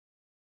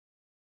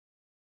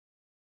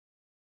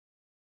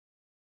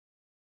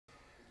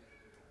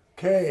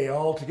Okay,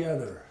 all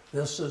together.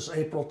 This is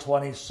April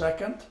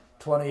 22nd,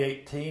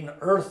 2018,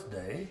 Earth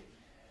Day.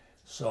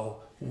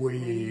 So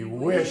we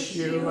wish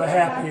you a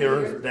happy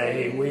Earth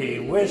Day. We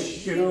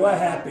wish you a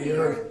happy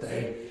Earth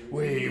Day.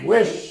 We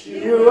wish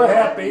you a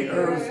happy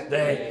Earth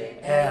Day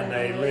and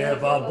a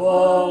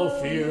livable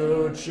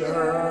future.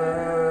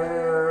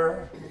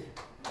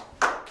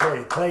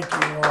 Okay, thank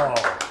you all.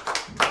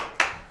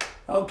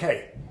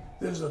 Okay,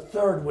 this is the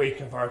third week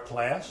of our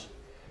class,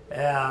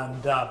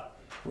 and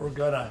we're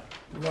going to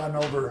run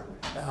over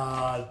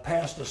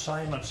past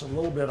assignments a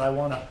little bit. I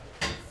want to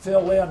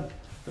fill in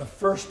the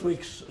first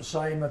week's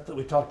assignment that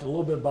we talked a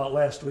little bit about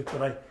last week,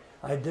 but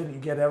I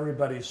didn't get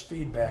everybody's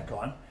feedback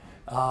on.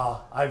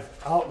 I've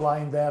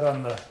outlined that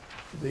on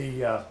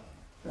the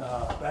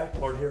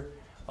backboard here.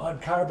 On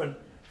carbon,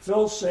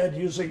 Phil said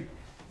using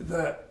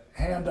the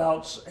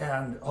handouts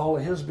and all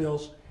of his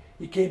bills,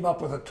 he came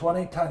up with a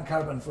 20-ton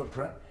carbon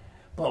footprint,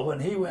 but when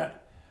he went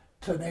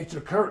to Nature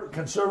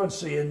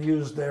Conservancy and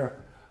used their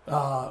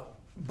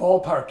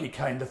ballparky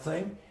kind of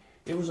thing,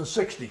 it was a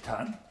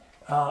 60-ton.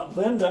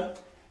 Linda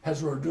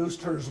has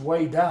reduced hers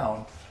way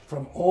down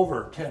from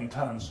over 10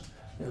 tons,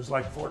 it was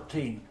like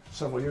 14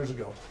 several years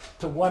ago,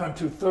 to 1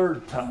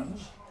 2/3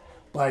 tons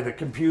by the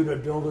computer,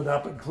 build it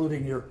up,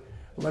 including your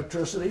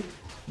electricity,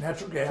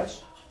 natural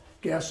gas,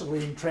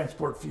 gasoline,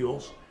 transport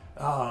fuels,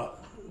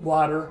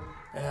 water,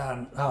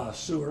 and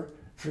sewer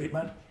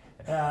treatment.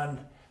 And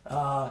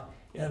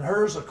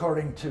hers,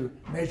 according to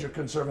Nature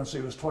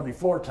Conservancy, was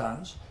 24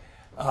 tons.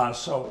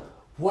 So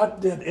what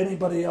did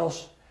anybody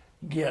else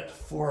get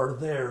for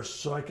theirs,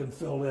 so I can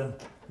fill in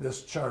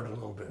this chart a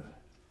little bit?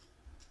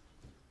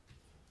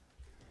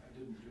 I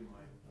didn't do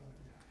mine.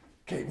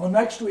 Okay, well,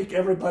 next week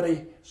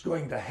everybody is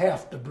going to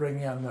have to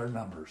bring in their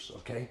numbers,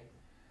 okay?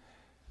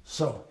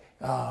 So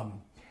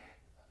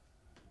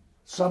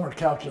some are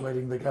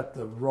calculating, they got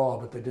the raw,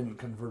 but they didn't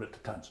convert it to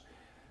tons.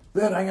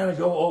 Then I'm going to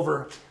go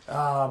over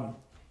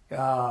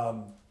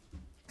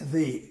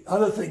the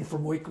other thing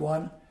from week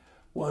one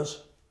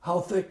was how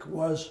thick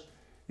was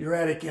your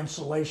attic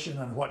insulation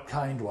and what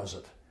kind was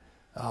it?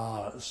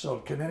 So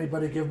can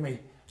anybody give me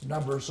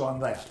numbers on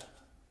that?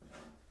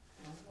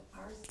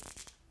 Ours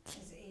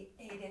is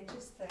 8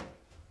 inches thick.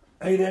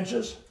 8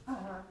 inches?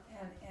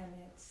 And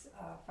it's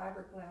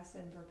fiberglass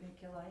and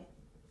vermiculite.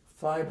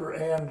 Fiber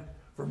and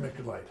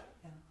vermiculite.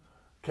 Yeah.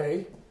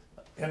 Okay.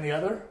 Any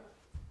other?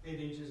 8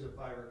 inches of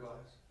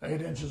fiberglass.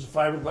 8 inches of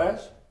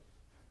fiberglass?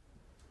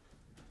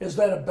 Is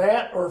that a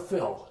bat or a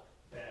fill?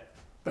 Bat.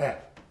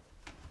 Bat.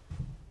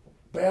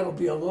 Bat will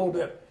be a little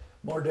bit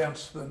more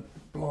dense than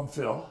blown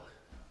fill.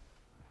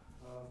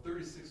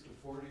 36 to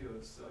 40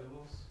 of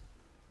cellulose.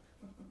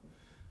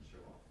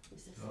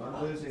 So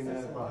I'm losing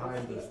that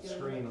behind the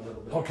screen a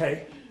little bit.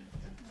 Okay.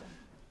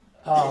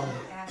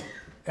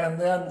 And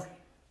then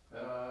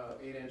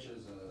 8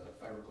 inches of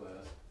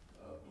fiberglass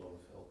blown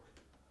fill.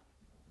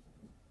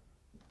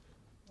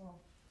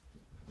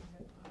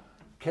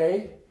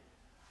 okay.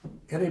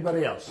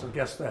 Anybody else? I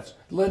guess that's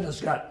Linda's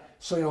got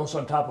cellulose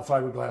on top of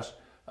fiberglass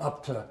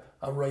up to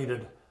a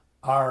rated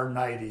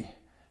R90.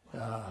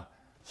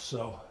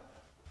 So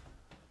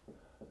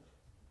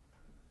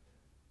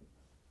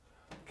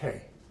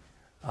okay,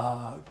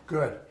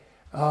 good.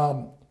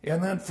 And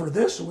then for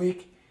this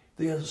week,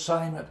 the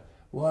assignment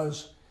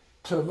was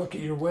to look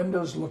at your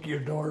windows, look at your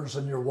doors,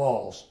 and your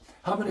walls.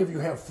 How many of you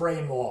have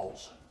frame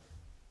walls?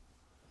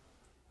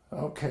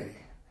 Okay,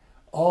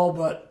 all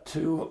but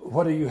two.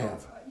 What do you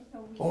have?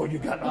 Oh, you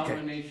got, okay.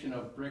 Combination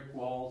of brick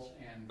walls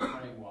and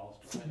frame walls.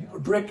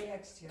 Brick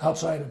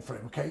outside and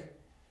frame, okay.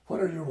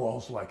 What are your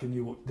walls like? And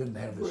you didn't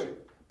have this.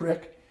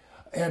 Brick.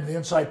 And the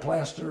inside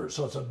plaster,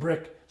 so it's a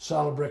brick,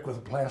 solid brick with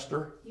a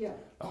plaster? Yeah.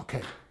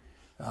 Okay,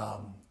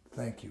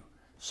 thank you.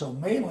 So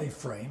mainly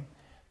frame,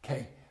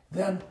 okay.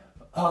 Then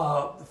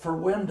for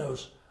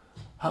windows,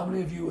 how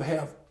many of you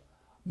have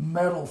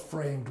metal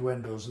framed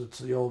windows? That's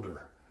the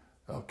older.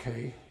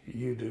 Okay,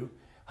 you do.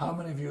 How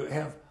many of you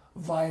have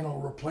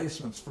vinyl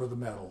replacements for the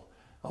metal?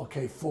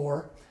 Okay,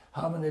 4.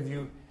 How many of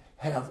you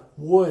have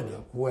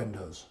wood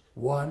windows?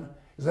 1.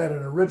 Is that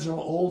an original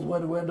old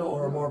wood window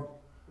or a more?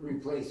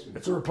 Replacement.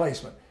 It's a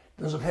replacement.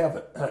 Does it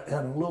have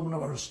an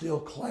aluminum or steel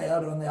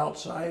clad on the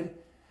outside?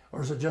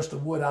 Or is it just a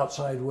wood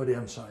outside, wood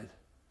inside?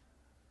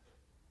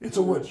 It's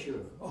a wood.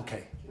 Sure.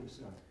 Okay. I'm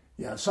sorry.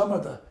 Yeah, some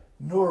of the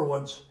newer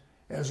ones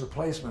as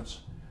replacements,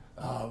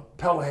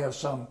 Pella has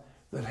some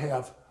that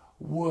have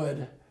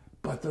wood,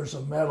 but there's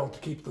a metal to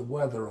keep the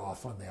weather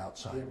off on the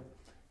outside.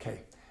 Yeah.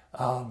 Okay.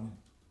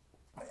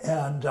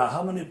 And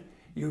how many of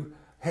you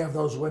have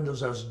those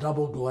windows as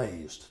double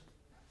glazed?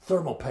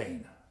 Thermal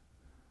pane.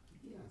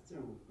 Yeah,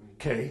 thermal pane.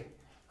 Okay.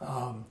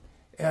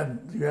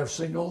 And you have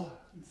single?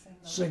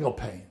 Single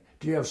pane.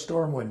 Do you have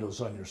storm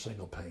windows on your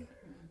single pane?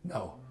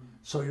 No.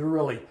 So you're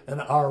really an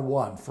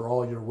R1 for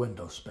all your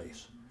window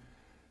space.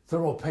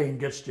 Thermal pane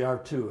gets to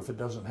R2 if it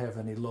doesn't have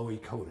any low-E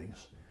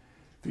coatings.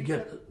 If you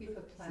get, We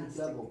put plastic.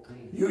 Double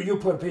pane. you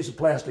put a piece of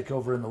plastic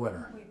over in the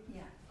winter.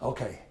 Yeah.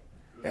 Okay.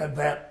 And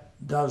that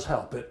does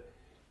help. It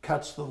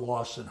cuts the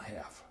loss in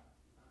half.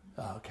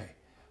 Okay.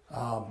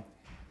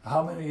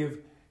 How many of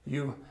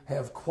you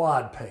have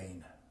quad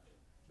pain?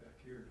 Back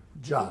here.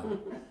 John,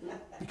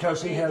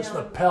 because he has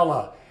the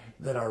Pella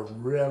that are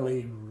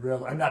really,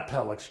 not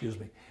Pella, excuse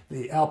me,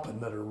 the Alpen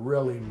that are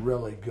really,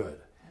 really good.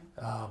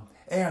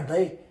 And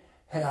they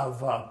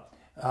have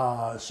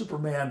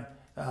Superman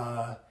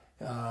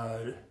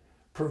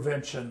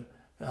prevention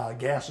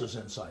gases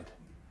inside.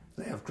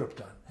 They have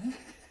krypton.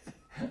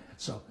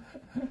 So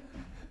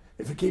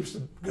if it keeps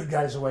the good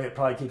guys away, it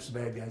probably keeps the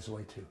bad guys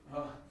away too.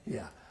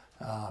 Yeah.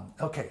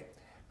 Okay.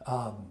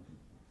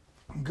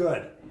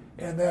 Good.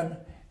 And then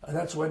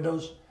that's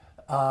windows.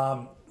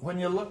 When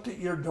you looked at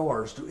your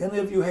doors, do any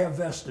of you have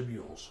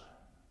vestibules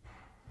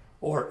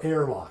or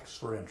airlocks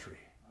for entry?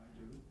 I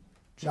do.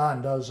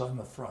 John does on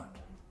the front.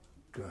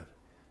 Good.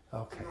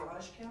 Okay.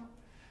 Garage count?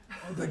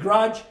 The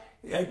garage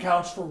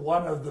accounts for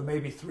one of the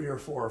maybe 3 or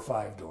 4 or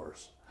 5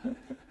 doors.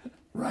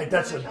 Right.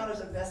 That's Does it count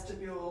as a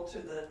vestibule to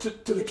the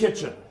to the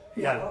kitchen.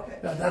 Yeah. Okay.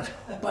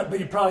 But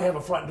you probably have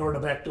a front door and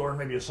a back door and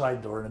maybe a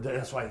side door, and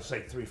that's why I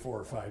say 3, 4,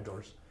 or 5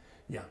 doors.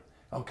 Yeah.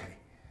 Okay.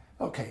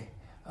 Okay.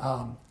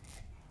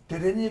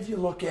 Did any of you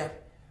look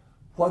at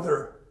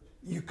whether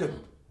you could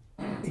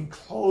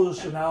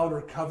enclose an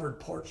outer covered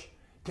porch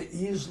to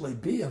easily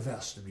be a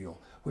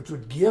vestibule, which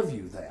would give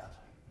you that?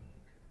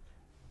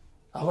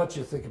 I'll let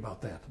you think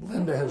about that.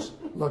 Linda has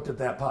looked at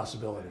that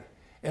possibility.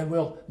 And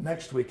we'll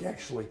next week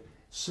actually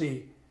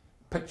see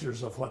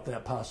pictures of what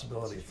that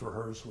possibility for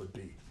hers would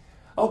be.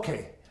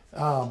 Okay.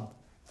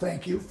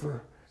 Thank you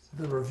for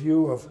the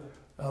review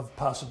of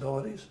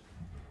possibilities.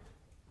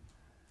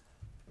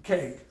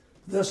 Okay.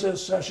 This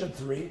is session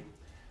 3.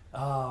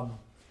 I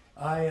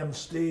am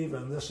Steve,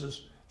 and this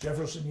is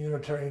Jefferson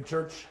Unitarian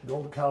Church,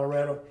 Golden,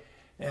 Colorado,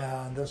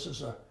 and this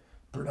is a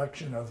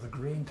production of the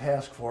Green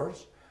Task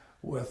Force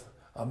with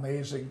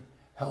amazing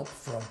help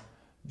from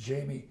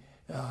Jamie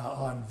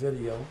on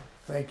video.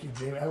 Thank you,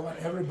 Jamie. I want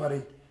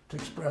everybody to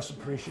express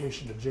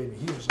appreciation to Jamie.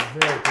 He is a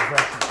very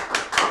professional.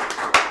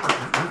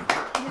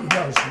 He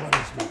knows what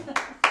he's doing.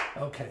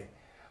 Okay.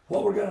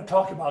 What we're going to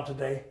talk about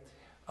today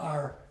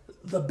are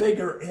the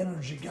bigger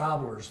energy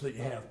gobblers that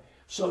you have.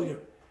 So your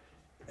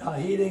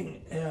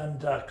heating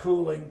and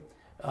cooling,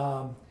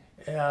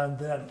 and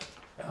then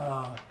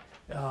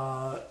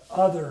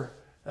other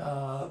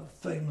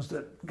things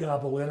that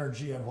gobble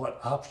energy and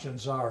what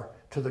options are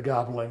to the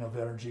gobbling of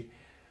energy.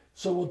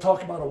 So we'll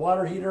talk about a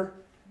water heater,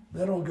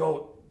 then we'll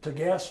go to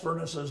gas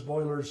furnaces,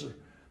 boilers,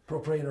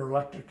 propane or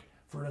electric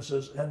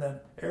furnaces, and then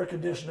air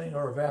conditioning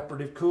or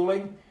evaporative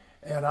cooling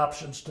and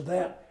options to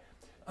that.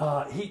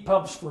 Heat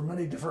pumps for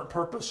many different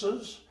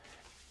purposes,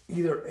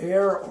 either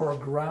air or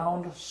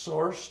ground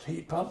sourced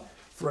heat pump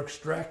for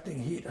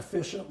extracting heat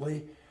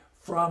efficiently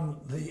from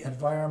the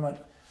environment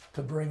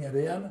to bring it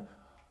in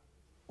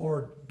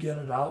or get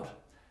it out.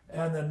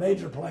 And then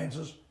major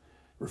appliances,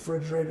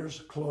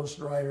 refrigerators, clothes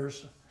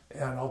dryers,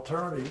 and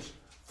alternatives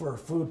for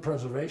food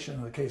preservation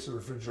in the case of the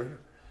refrigerator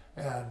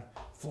and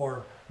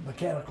for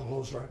mechanical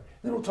clothes dryer.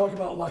 Then we'll talk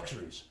about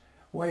luxuries,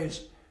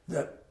 ways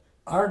that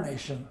our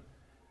nation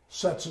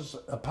sets us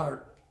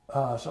apart,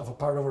 self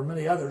apart over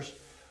many others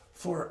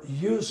for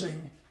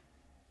using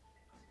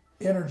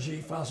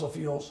energy, fossil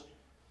fuels,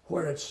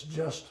 where it's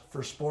just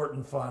for sport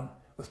and fun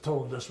with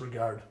total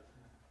disregard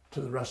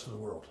to the rest of the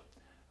world.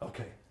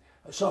 Okay,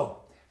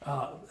 so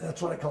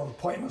that's what I call the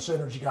pointless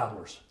energy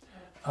gobblers.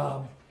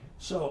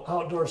 So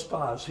outdoor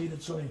spas,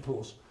 heated swimming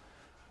pools,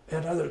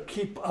 and other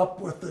keep up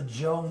with the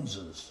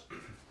Joneses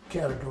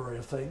category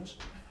of things,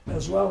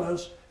 as well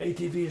as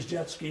ATVs,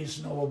 jet skis,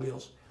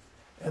 snowmobiles.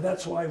 And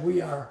that's why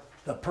we are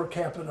the per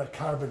capita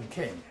carbon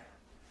king.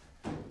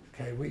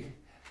 Okay,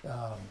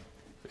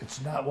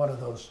 it's not one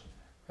of those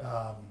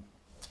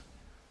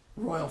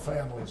royal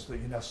families that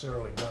you're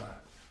necessarily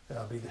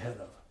gonna be the head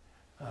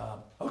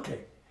of.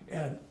 Okay,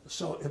 and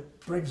so it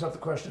brings up the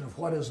question of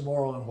what is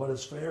moral and what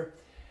is fair.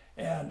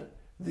 And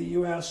the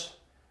U.S.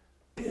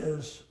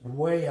 is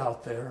way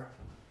out there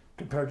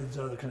compared to these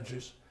other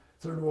countries.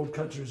 Third world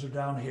countries are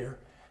down here.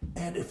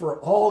 And if we're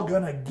all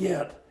gonna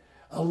get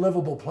a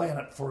livable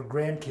planet for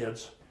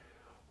grandkids,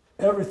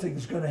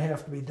 everything's gonna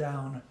have to be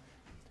down.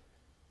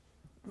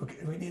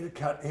 We need to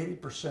cut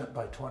 80%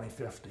 by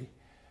 2050,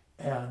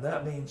 and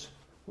that means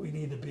we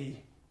need to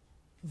be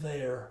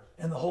there,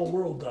 and the whole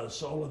world does,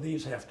 so all of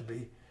these have to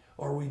be,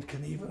 or we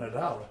can even it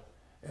out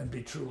and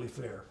be truly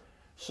fair.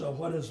 So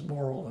what is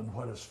moral and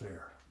what is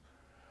fair?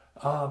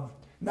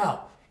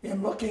 Now,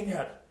 in looking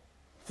at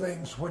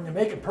things, when you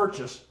make a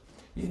purchase,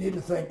 you need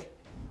to think,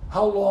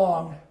 how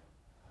long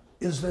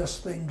is this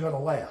thing going to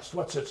last?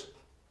 What's its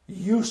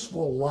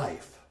useful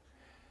life?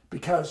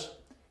 Because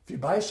if you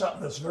buy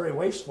something that's very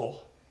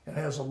wasteful and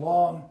has a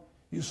long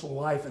useful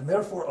life and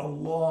therefore a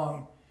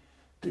long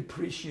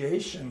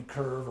depreciation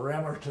curve or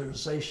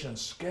amortization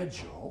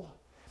schedule,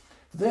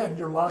 then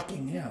you're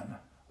locking in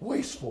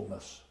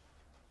wastefulness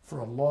for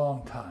a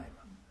long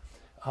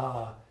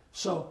time.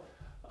 So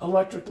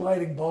electric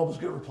lighting bulbs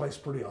get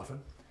replaced pretty often.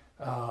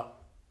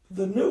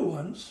 The new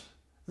ones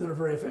that are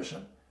very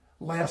efficient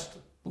last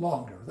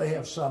longer. They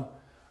have some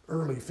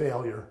early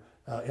failure,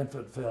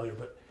 infant failure,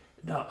 but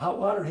now hot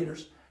water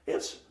heaters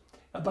it's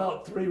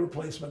about 3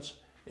 replacements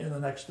in the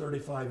next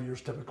 35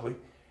 years typically.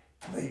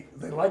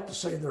 They like to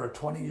say they're a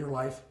 20-year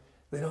life.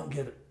 They don't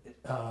get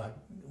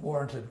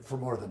warranted for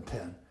more than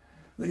 10.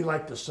 They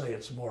like to say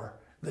it's more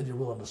than you're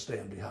willing to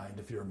stand behind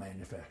if you're a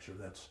manufacturer.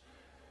 That's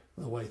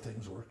the way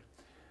things work.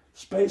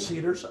 Space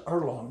heaters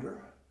are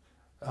longer.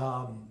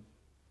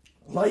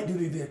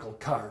 Light-duty vehicle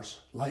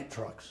cars, light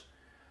trucks,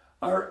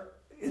 are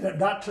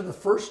not to the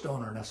first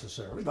owner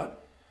necessarily,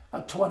 but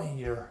a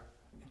 20-year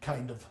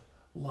kind of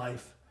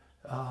life.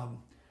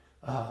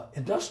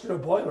 Industrial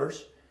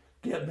boilers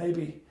get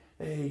maybe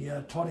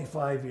a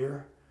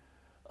 25-year.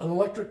 An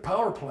electric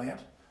power plant,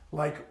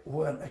 like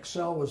when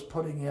Excel was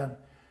putting in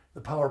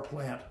the power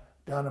plant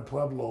down in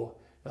Pueblo,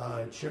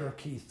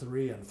 Cherokee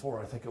 3 and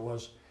 4, I think it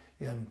was,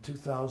 in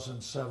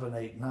 2007,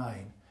 8,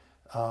 9.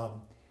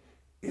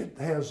 It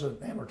has an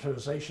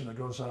amortization that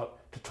goes out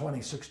to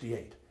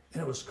 2068,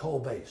 and it was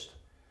coal-based,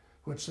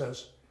 which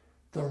says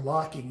they're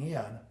locking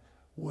in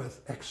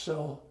with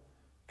Excel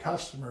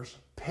customers,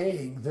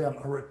 paying them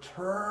a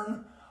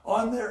return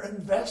on their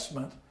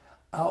investment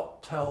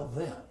out till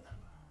then.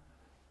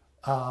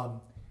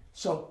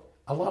 So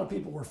a lot of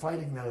people were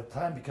fighting that at the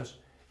time because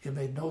it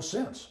made no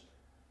sense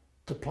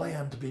to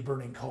plan to be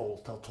burning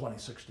coal till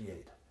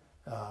 2068.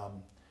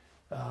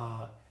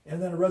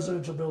 And then a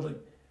residential building,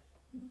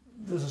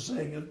 this is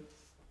saying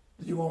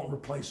you won't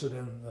replace it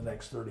in the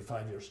next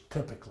 35 years,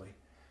 typically.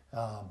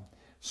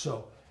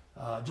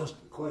 Just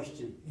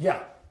Question.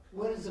 yeah.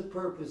 What is the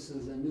purpose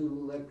of the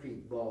new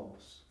electric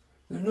bulbs?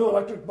 The new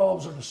electric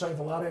bulbs are to save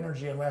a lot of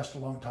energy and last a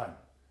long time.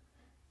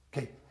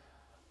 Okay,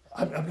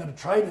 I'm going to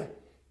try to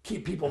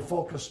keep people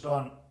focused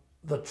on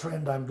the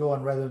trend I'm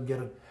going rather than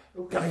get it.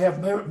 Okay. I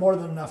have more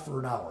than enough for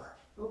an hour.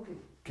 Okay.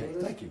 Okay,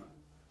 Well, thank you.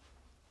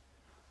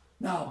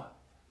 Now,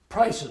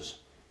 prices.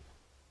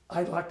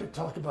 I'd like to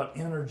talk about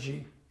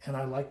energy, and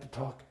I like to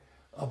talk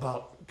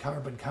about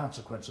carbon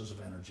consequences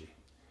of energy.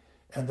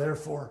 And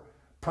therefore,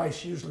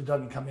 price usually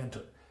doesn't come into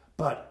it.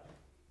 But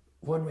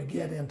when we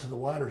get into the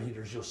water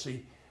heaters, you'll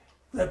see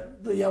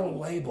that the yellow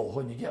label,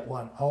 when you get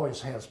one,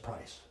 always has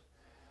price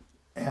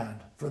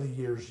and for the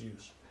year's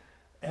use.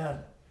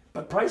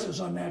 But prices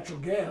on natural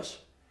gas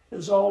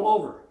is all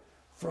over,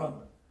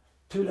 from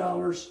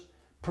 $2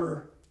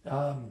 per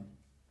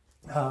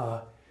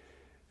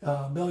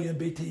million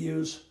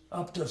BTUs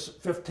up to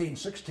 $15,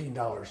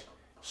 $16.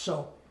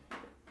 So,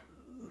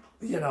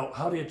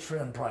 how do you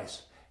trend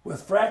price?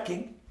 With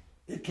fracking,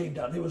 it came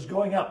down. It was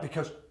going up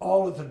because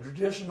all of the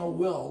traditional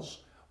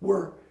wells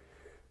were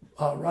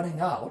running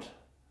out.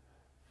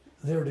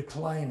 They're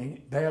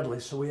declining badly,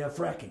 so we have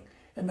fracking.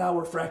 And now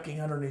we're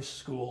fracking underneath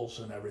schools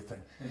and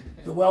everything.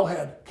 The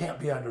wellhead can't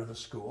be under the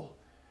school.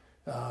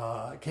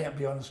 It can't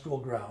be on the school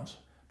grounds,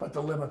 but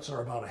the limits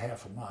are about a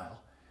half a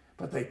mile.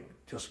 But they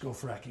just go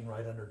fracking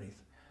right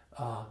underneath.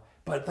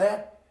 But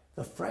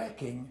the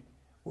fracking,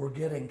 we're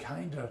getting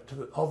kind of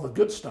to all the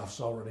good stuff's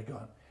already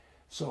gone.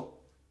 So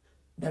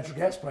natural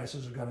gas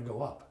prices are going to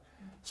go up,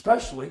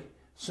 especially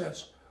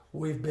since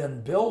we've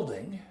been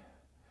building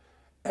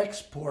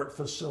export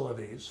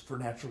facilities for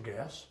natural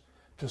gas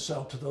to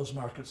sell to those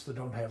markets that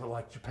don't have it,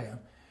 like Japan,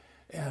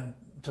 and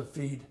to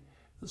feed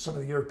some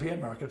of the European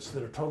markets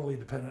that are totally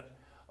dependent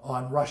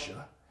on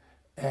Russia.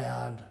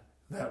 And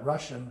that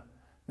Russian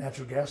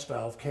natural gas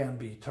valve can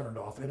be turned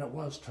off, and it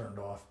was turned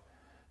off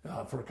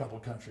for a couple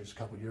of countries a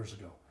couple of years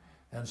ago.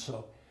 And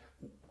so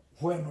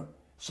when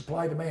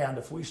supply-demand,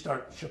 if we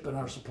start shipping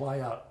our supply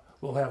out,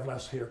 we'll have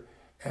less here,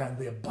 and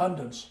the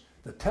abundance,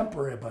 the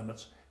temporary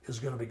abundance, is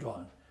going to be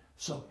gone.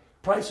 So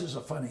price is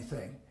a funny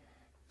thing.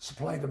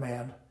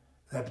 Supply-demand,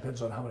 that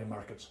depends on how many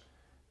markets,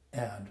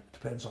 and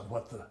depends on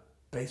what the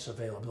base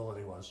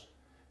availability was.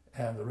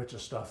 And the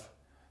richest stuff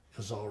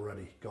is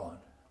already gone.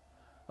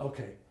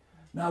 Okay,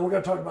 now we're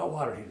going to talk about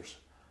water heaters.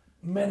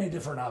 Many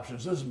different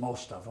options. This is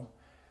most of them.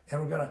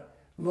 And we're going to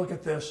look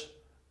at this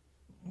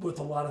with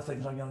a lot of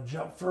things. I'm going to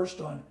jump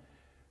first on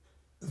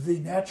the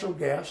natural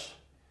gas.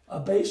 A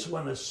base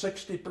one is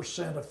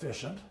 60%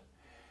 efficient.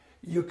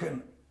 You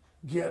can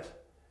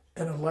get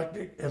an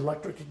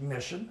electric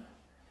ignition.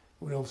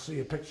 We'll see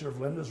a picture of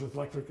Linda's with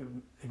electric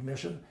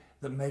ignition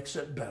that makes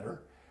it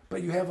better.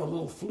 But you have a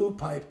little flue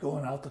pipe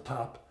going out the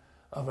top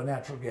of a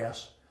natural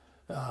gas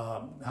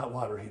hot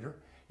water heater.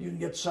 You can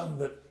get some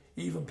that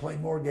even play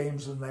more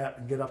games than that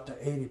and get up to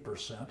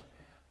 80%.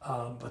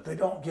 But they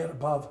don't get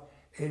above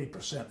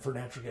 80% for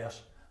natural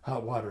gas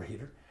hot water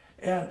heater.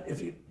 And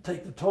if you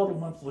take the total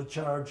monthly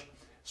charge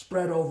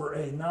spread over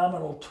a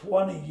nominal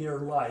 20-year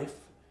life,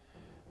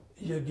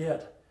 you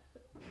get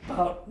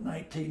about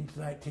 $19 to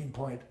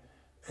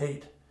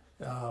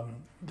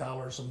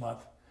 $19.8 a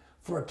month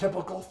for a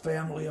typical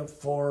family of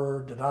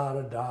 4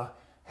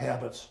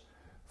 habits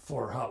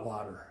for hot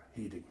water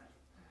heating.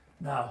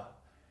 Now,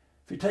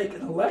 if you take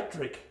an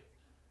electric,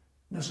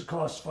 this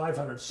costs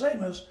 $500,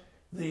 same as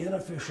the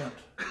inefficient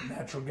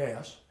natural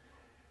gas,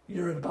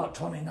 you're at about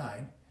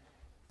 29.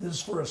 This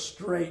is for a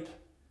straight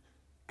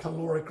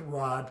caloric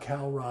rod,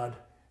 cal rod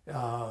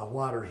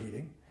water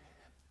heating.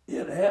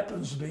 It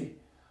happens to be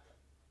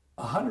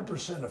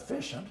 100%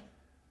 efficient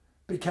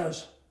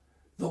because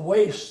the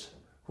waste,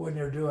 when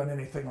you're doing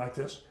anything like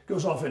this,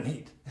 goes off in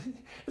heat.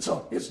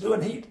 So it's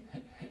doing heat.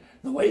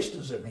 The waste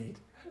is in heat.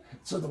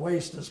 So the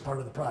waste is part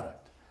of the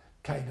product,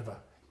 kind of a.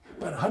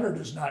 But 100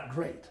 is not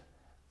great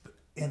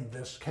in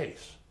this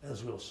case,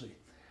 as we'll see.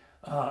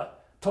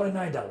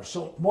 $29,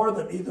 so more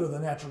than either of the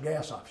natural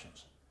gas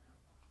options.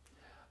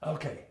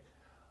 Okay.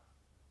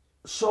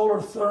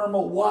 Solar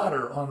thermal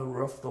water on the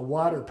roof, the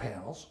water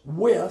panels,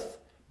 with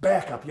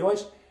backup. You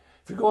always,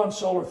 if you go on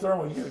solar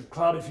thermal, you get a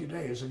cloudy few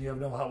days and you have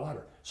no hot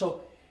water.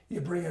 So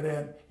you bring it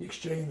in, you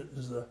exchange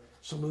the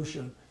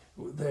solution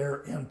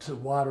there into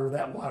water.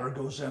 That water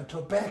goes into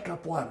a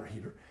backup water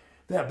heater.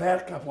 That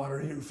backup water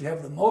heater, if you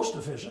have the most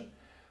efficient,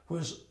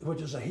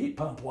 which is a heat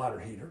pump water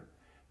heater,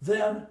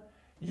 then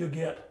you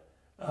get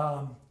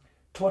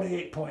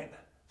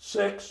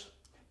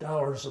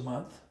 $28.6 a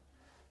month.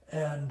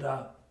 And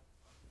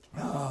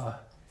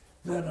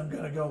then I'm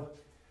going to go,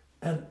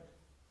 and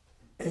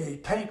a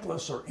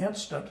tankless or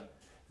instant,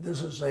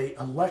 this is a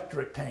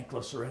electric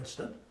tankless or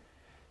instant.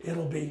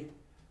 It'll be,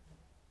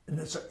 and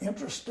it's an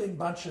interesting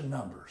bunch of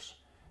numbers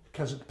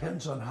because it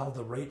depends on how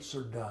the rates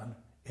are done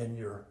in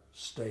your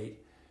state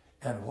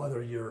and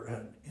whether you're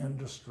an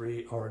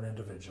industry or an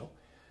individual.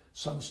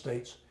 Some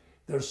states,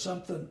 there's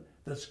something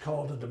that's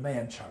called a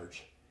demand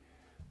charge.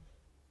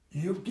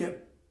 You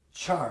get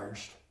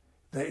charged,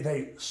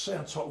 they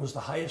sense what was the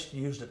highest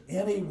used at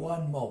any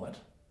one moment,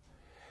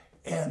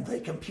 and they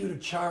compute a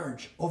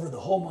charge over the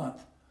whole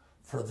month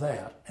for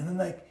that, and then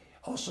they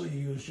also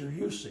use your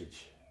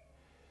usage.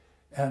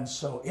 And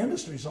so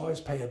industries always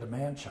pay a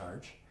demand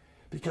charge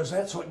because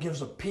that's what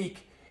gives a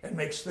peak and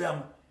makes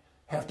them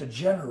have to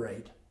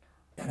generate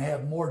and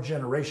have more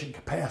generation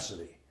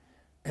capacity.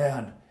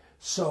 And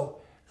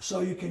so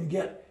you can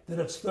get that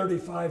it's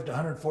 $35 to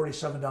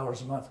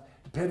 $147 a month,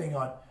 depending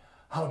on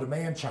how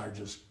demand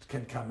charges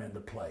can come into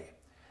play.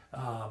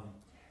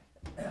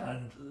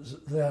 And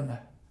then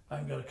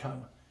I'm going to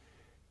come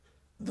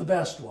the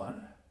best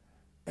one,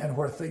 and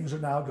where things are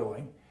now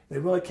going. They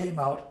really came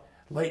out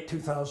late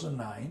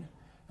 2009.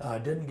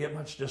 Didn't get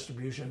much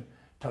distribution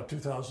until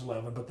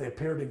 2011, but they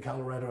appeared in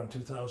Colorado in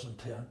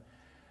 2010.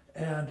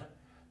 And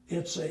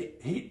it's a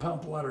heat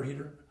pump water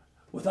heater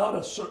without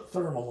a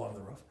thermal on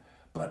the roof.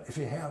 But if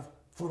you have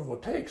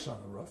photovoltaics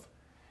on the roof,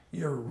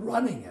 you're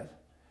running it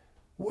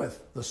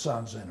with the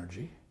sun's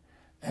energy.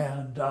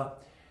 And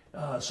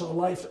so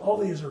all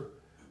these are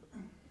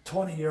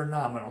 20-year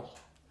nominal.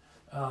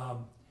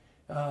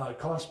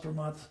 Cost per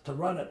month to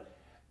run it.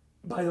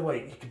 By the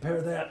way, you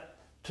compare that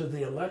to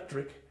the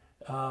electric,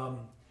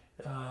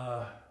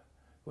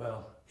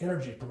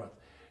 energy per month,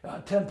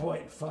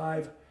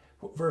 10.5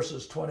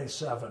 versus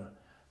 27.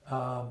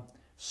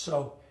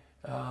 So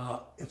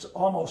it's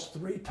almost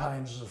 3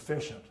 times as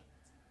efficient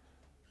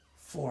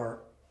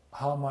for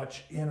how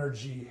much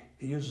energy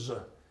it uses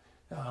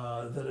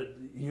that it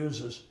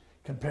uses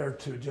compared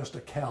to just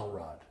a cal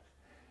rod,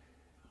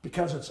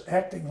 because it's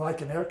acting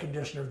like an air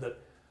conditioner that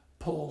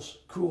pulls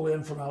cool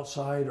in from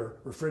outside, or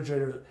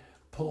refrigerator that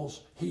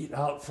pulls heat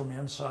out from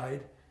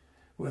inside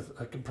with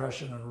a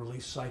compression and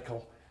release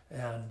cycle.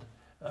 And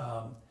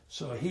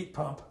so heat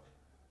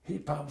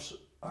pumps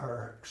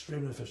are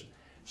extremely efficient.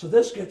 So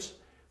this gets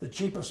the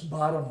cheapest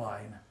bottom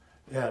line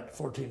at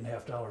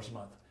 $14.50 a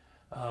month.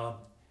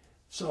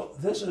 So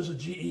this is a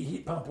GE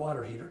heat pump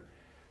water heater.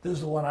 This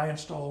is the one I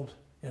installed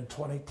in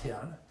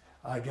 2010.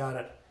 I got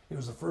it. It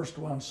was the first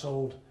one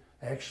sold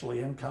actually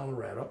in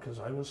Colorado because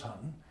I was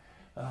hunting.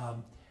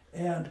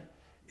 And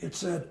it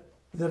said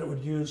that it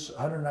would use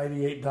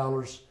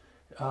 $198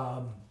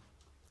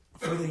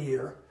 for the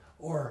year,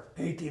 or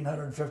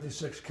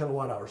 1,856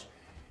 kilowatt hours.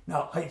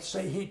 Now, I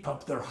say heat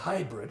pump, they're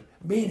hybrid,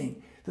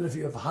 meaning that if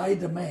you have high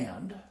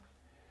demand,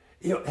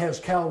 it has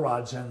cal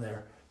rods in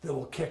there that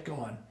will kick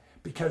on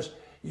because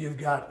you've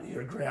got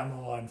your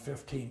grandma and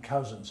 15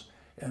 cousins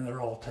and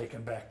they're all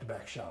taking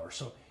back-to-back showers.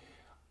 So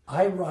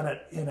I run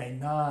it in a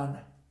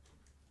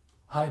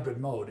non-hybrid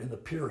mode, in the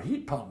pure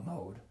heat pump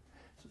mode,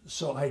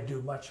 so I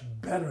do much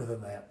better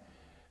than that,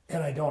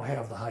 and I don't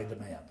have the high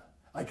demand.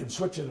 I can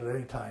switch it at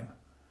any time,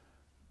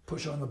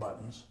 push on the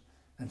buttons,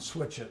 and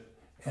switch it,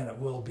 and it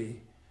will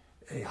be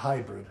a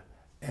hybrid,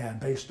 and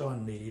based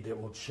on need, it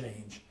will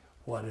change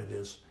what it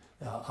is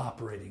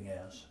operating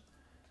as.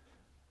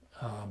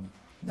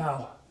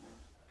 Now,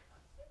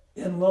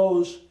 in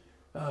Lowe's,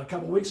 a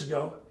couple weeks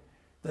ago,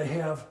 they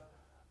have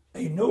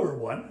a newer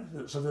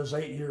one. So there's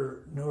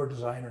 8-year newer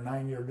design or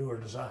 9-year newer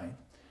design.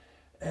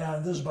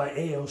 And this is by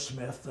A.O.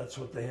 Smith. That's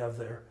what they have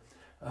there.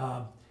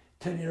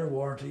 10-year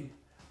warranty,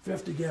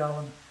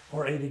 50-gallon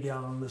or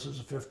 80-gallon. This is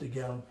a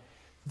 50-gallon.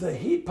 The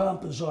heat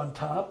pump is on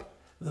top.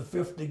 The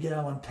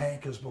 50-gallon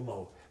tank is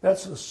below.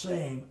 That's the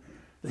same.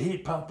 The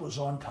heat pump was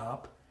on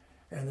top,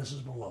 and this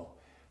is below.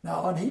 Now,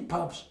 on heat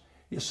pumps,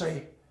 you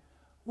say,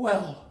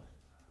 well,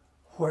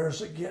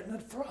 where's it getting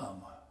it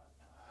from?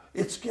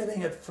 It's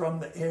getting it from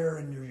the air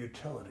in your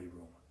utility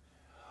room.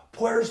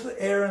 Where's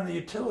the air in the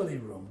utility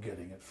room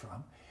getting it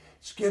from?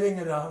 It's getting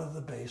it out of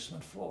the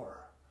basement floor.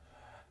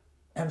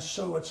 And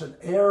so it's an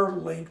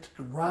air-linked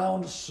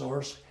ground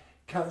source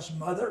Because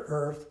Mother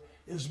Earth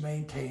is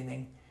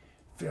maintaining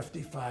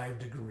 55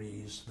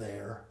 degrees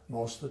there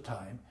most of the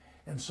time.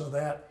 And so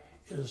that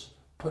is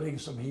putting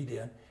some heat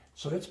in.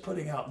 So it's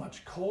putting out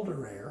much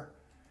colder air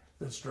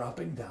that's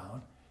dropping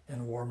down,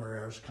 and warmer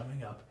air is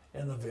coming up,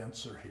 and the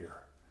vents are here.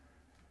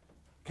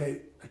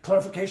 Okay, a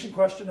clarification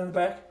question in the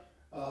back?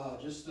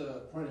 Just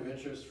a point of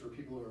interest for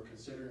people who are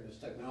considering this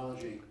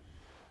technology.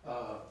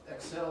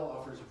 Excel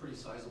offers a pretty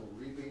sizable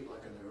rebate,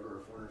 like on the order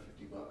of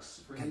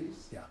 $450 for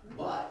these. Yeah.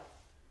 But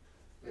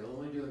they'll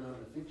only do it on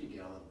the 50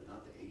 gallon, but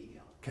not the 80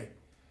 gallon.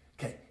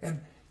 Okay, and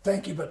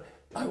thank you, but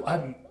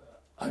I'm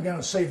going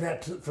to save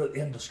that for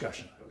in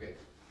discussion. Okay.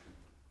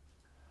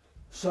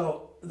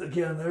 So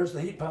again, there's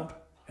the heat pump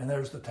and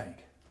there's the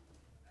tank.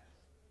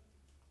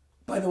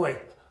 By the way,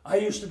 I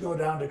used to go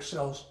down to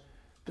Excel's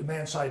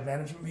demand side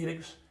management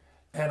meetings,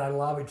 and I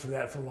lobbied for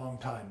that for a long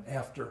time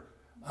after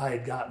I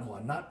had gotten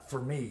one, not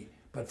for me,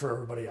 but for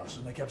everybody else.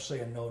 And they kept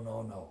saying no,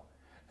 no, no.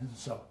 And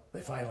so they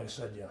finally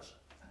said yes.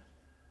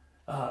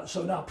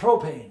 So now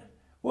propane,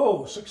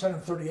 whoa,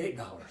 $638.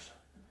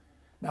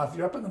 Now, if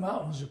you're up in the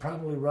mountains, you're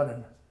probably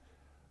running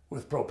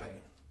with propane.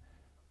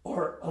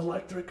 Or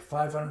electric,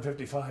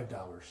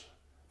 $555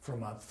 per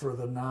month for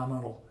the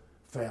nominal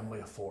family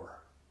of 4.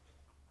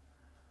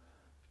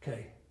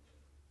 Okay.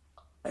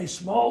 A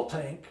small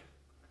tank,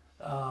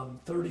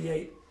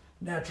 38,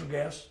 natural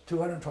gas,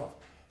 212.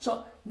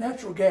 So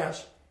natural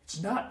gas,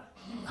 it's not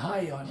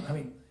high on, I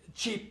mean,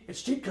 cheap.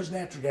 It's cheap because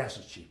natural gas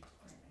is cheap.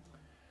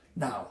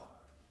 Now,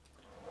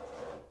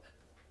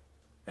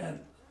 and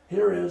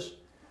here is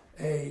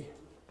a,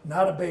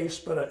 not a base,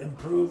 but an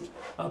improved,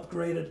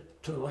 upgraded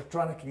to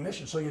electronic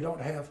ignition, so you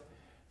don't have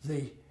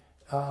the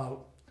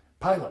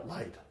pilot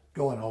light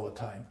going all the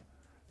time,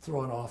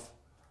 throwing off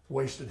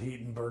wasted heat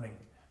and burning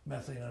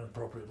methane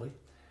inappropriately.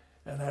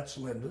 And that's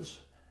Linda's,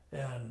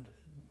 and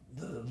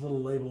the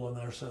little label in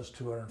there says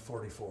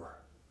 244.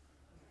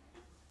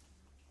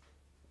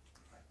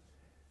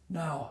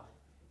 Now,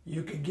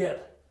 you can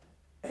get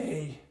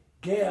a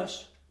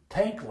gas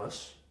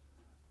tankless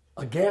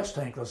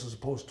as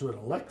opposed to an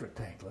electric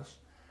tankless,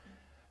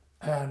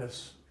 and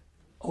it's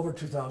over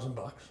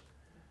 $2,000,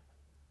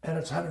 and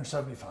it's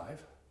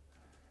 175.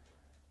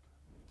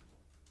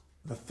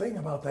 The thing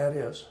about that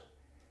is,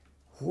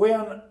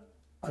 when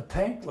a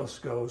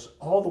tankless goes,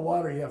 all the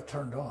water you have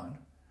turned on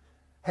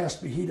has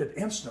to be heated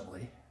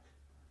instantly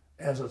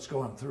as it's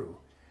going through.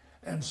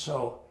 And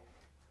so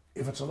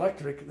if it's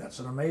electric, that's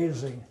an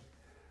amazing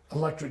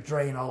electric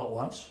drain all at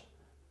once.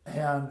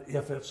 And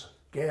if it's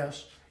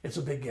gas, it's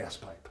a big gas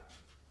pipe.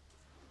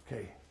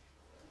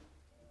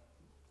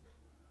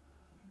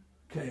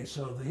 Okay,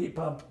 so the heat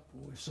pump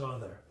we saw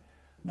there.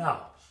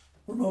 Now,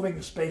 we're moving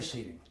to space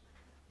heating.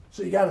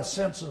 So you got a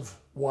sense of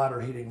water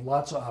heating,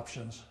 lots of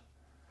options.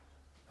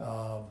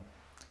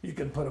 You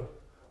can put a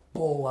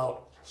bowl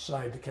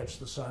outside to catch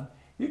the sun.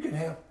 You can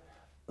have,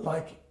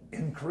 like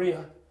in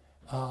Korea,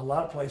 a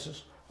lot of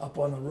places, up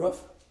on the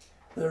roof,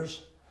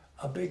 there's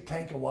a big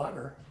tank of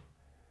water,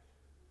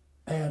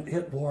 and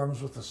it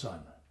warms with the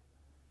sun,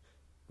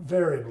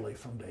 variably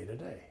from day to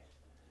day.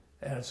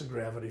 And it's a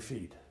gravity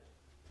feed.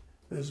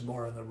 This is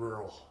more in the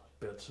rural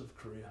bits of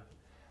Korea.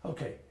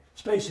 Okay,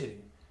 space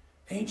heating.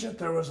 Ancient,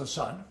 there was a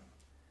sun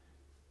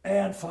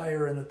and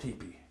fire in the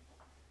teepee.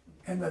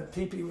 And the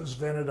teepee was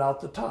vented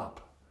out the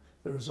top.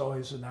 There was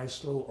always a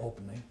nice little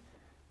opening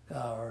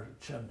or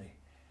chimney.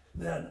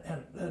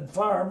 Then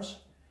farms,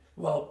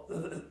 well,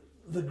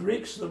 the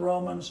Greeks, the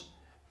Romans,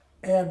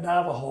 and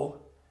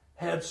Navajo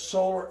had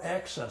solar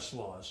access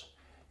laws.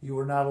 You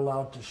were not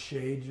allowed to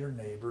shade your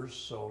neighbor's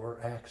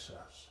solar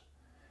access.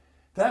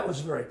 That was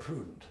very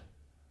prudent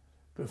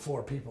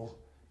before people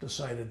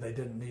decided they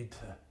didn't need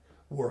to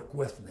work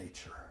with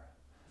nature.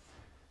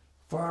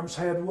 Farms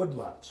had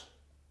woodlots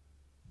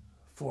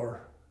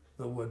for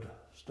the wood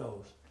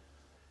stoves.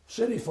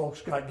 City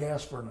folks got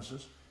gas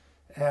furnaces,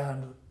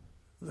 and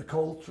the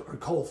coal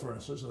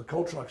furnaces. The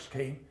coal trucks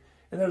came,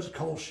 and there's a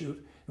coal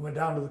chute, and went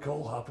down to the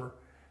coal hopper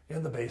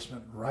in the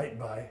basement right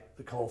by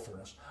the coal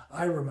furnace.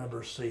 I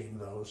remember seeing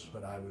those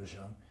when I was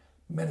young.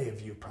 Many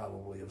of you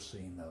probably have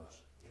seen those.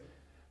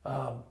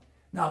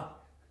 Now,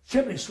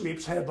 chimney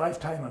sweeps had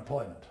lifetime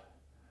employment.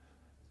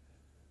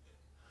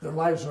 Their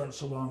lives weren't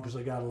so long because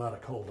they got a lot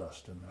of coal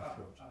dust in their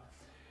throats.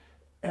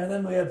 And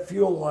then we had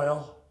fuel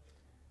oil,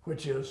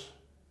 which is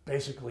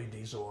basically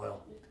diesel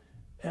oil,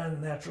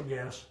 and natural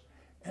gas,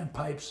 and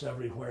pipes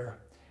everywhere.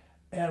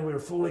 And we were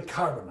fully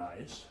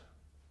carbonized,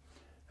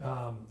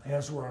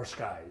 as were our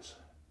skies.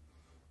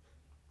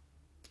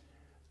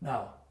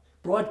 Now,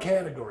 broad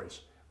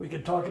categories. We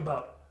can talk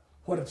about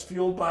what it's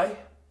fueled by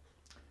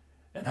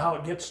and how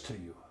it gets to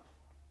you.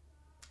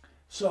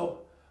 So,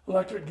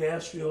 electric,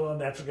 gas, fuel,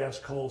 natural gas,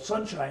 coal,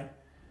 sunshine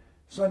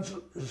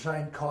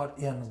caught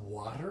in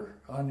water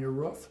on your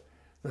roof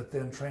that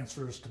then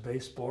transfers to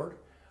baseboard,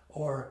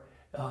 or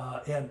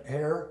in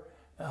air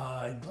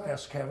in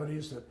glass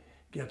cavities that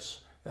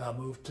gets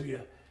moved to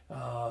you,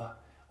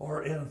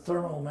 or in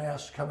thermal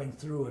mass coming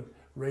through and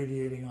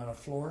radiating on a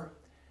floor.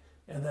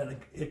 And then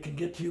it can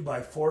get to you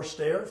by forced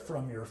air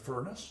from your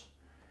furnace,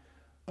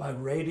 by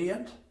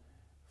radiant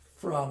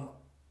from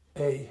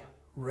a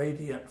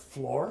radiant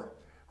floor,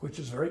 which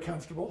is very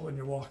comfortable when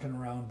you're walking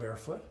around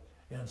barefoot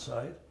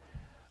inside.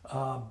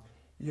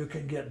 You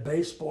can get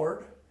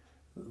baseboard,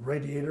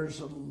 radiators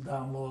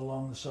down low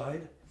along the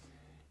side.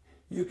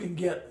 You can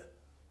get,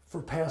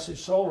 for passive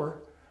solar,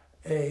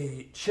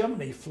 a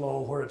chimney flow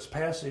where it's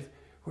passive,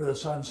 where the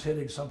sun's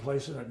hitting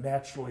someplace and it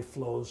naturally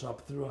flows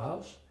up through a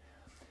house.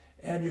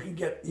 And you can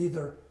get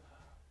either,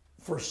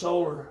 for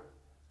solar,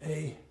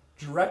 a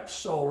direct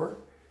solar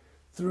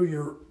through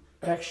your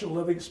actual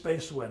living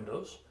space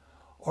windows,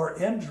 or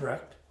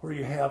indirect, where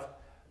you have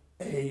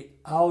a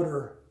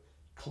outer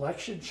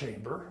collection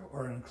chamber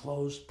or an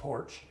enclosed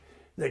porch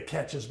that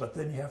catches, but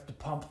then you have to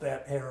pump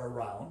that air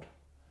around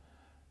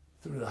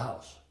through the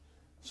house.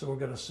 So we're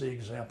going to see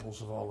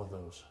examples of all of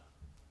those.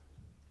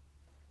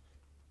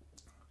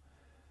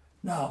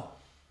 Now,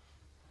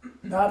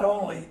 not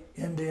only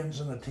Indians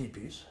and the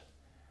teepees,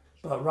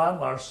 but Ron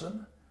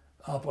Larson,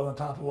 up on the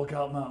top of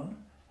Lookout Mountain,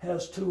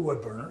 has 2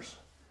 wood burners.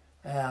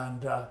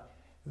 And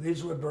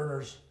these wood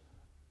burners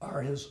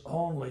are his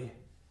only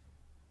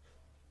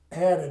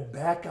added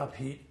backup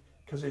heat,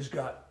 because he's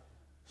got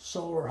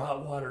solar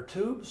hot water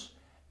tubes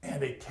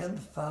and a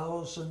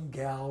 10,000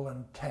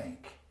 gallon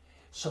tank.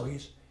 So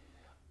he's,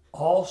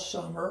 all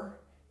summer,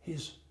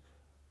 he's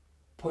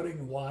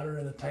putting water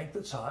in the tank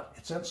that's hot.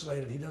 It's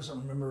insulated. He doesn't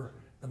remember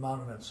the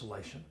amount of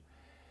insulation.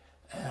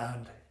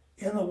 And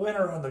in the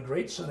winter, on the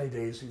great sunny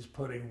days, he's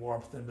putting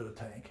warmth into the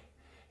tank.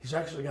 He's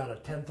actually got a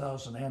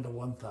 10,000 and a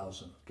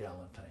 1,000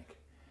 gallon tank.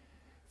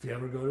 If you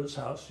ever go to his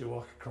house, you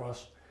walk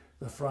across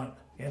the front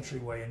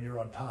entryway and you're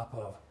on top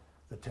of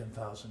the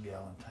 10,000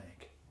 gallon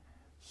tank.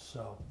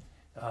 So,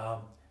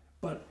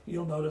 but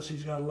you'll notice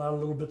he's got a lot of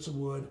little bits of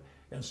wood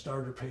and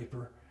starter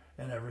paper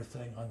and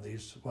everything on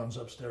these, one's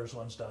upstairs,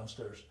 one's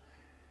downstairs.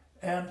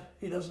 And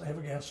he doesn't have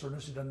a gas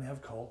furnace, he doesn't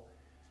have coal.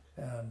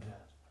 And,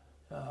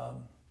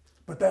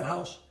 but that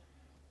house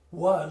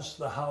was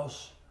the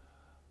house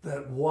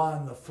that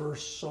won the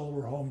first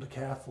solar home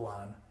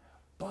decathlon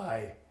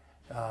by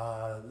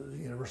the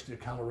University of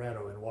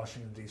Colorado in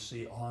Washington,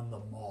 D.C. on the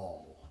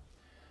Mall.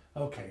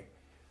 Okay,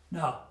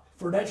 now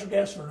for natural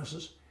gas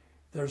furnaces,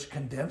 there's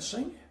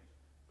condensing,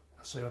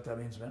 I'll say what that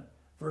means in a minute,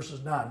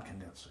 versus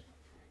non-condensing.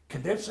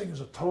 Condensing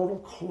is a total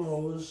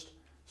closed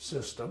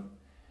system.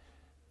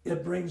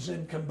 It brings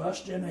in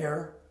combustion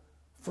air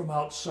from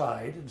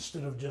outside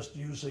instead of just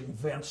using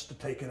vents to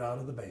take it out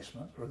of the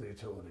basement or the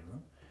utility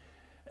room.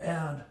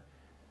 And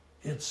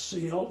it's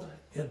sealed,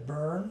 it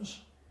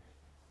burns,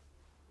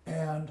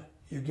 and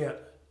you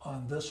get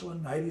on this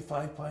one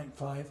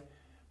 95.5%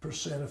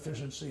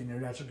 efficiency in your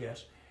natural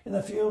gas. And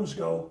the fumes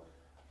go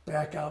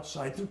back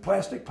outside through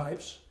plastic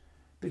pipes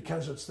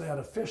because it's that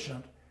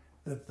efficient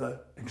that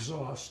the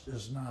exhaust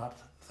is not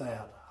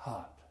that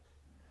hot.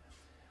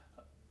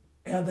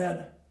 And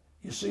then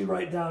you see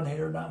right down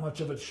here, not much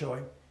of it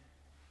showing,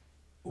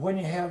 when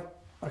you have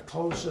a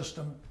closed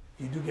system,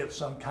 you do get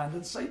some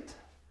condensate.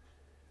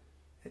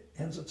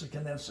 Hence it's a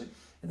condensing.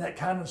 And that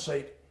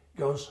condensate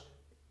goes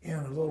in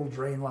a little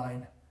drain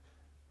line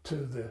to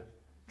the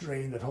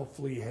drain that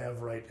hopefully you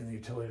have right in the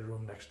utility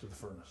room next to the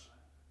furnace.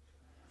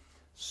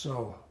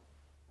 So,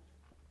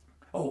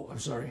 oh, I'm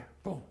sorry,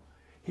 boom.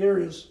 Here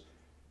is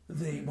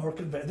the more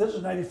conventional, this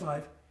is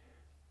 95.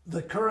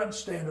 The current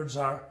standards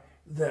are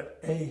that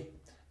a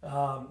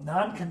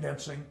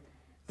non-condensing,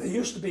 they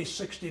used to be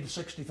 60 to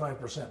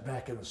 65%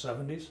 back in the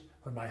 70s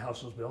when my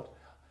house was built,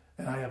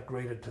 and I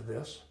upgraded to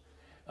this.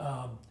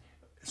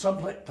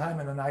 Sometime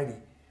in the 90s,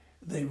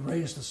 they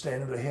raised the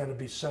standard, they had to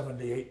be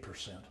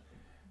 78%.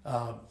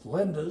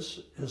 Linda's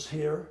is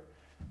here,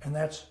 and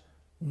that's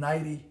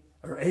 90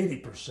 or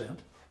 80%.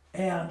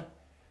 And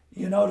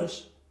you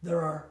notice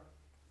there are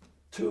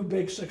 2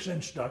 big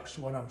 6-inch ducts,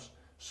 one of them's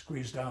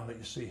squeezed down that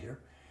you see here,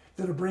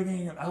 that are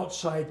bringing in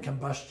outside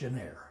combustion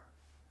air.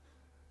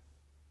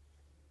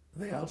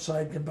 The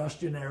outside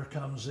combustion air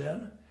comes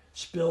in,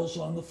 spills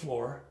on the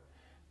floor,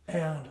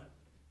 and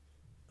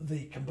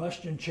the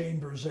combustion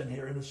chamber is in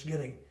here, and it's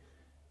getting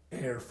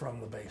air from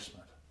the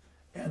basement.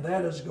 And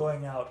that is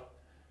going out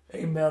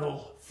a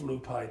metal flue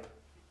pipe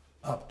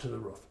up to the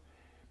roof.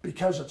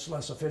 Because it's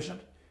less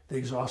efficient, the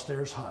exhaust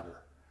air is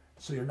hotter.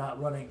 So you're not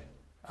running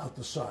out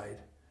the side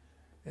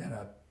in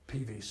a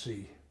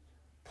PVC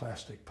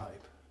plastic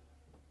pipe.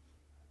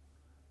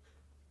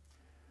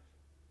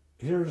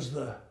 Here's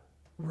the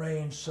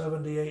range,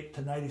 78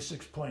 to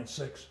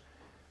 96.6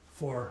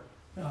 for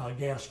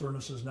gas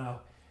furnaces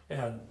now,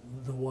 and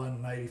the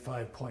one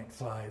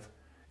 95.5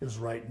 is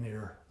right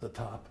near the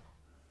top.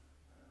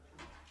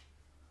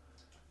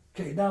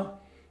 Okay, now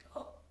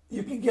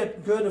you can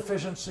get good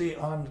efficiency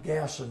on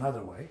gas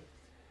another way.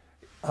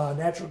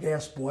 Natural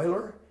gas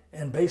boiler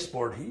and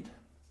baseboard heat.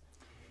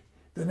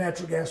 The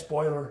natural gas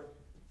boiler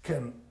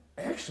can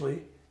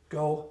actually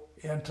go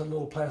into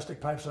little plastic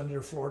pipes under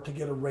your floor to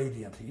get a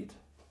radiant heat.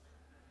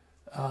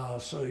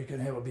 So you can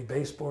have it be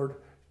baseboard,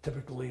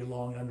 typically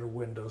long under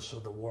windows so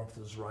the warmth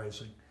is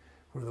rising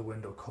where the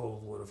window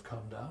cold would have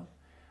come down.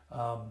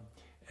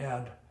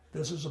 And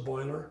this is a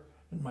boiler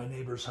in my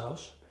neighbor's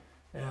house.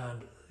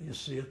 and you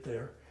see it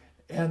there.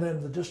 And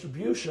then the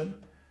distribution,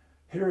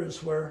 here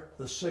is where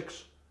the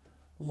 6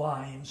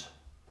 lines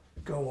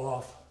go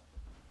off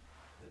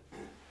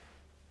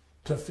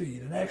to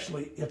feed. And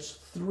actually, it's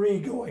 3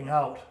 going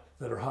out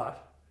that are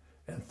hot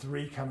and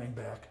 3 coming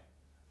back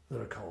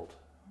that are cold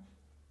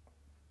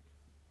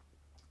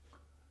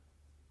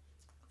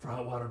for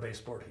hot water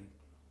baseboard heat.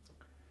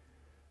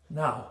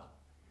 Now,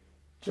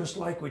 just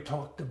like we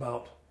talked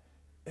about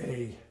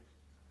a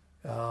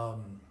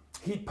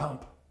heat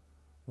pump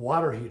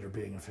water heater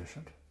being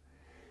efficient,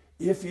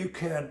 if you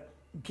can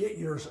get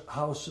your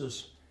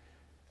house's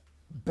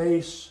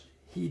base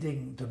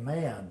heating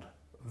demand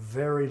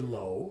very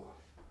low,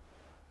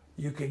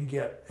 you can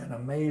get an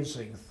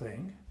amazing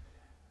thing,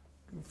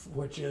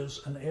 which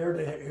is an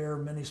air-to-air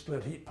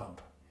mini-split heat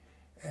pump.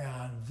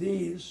 And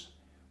these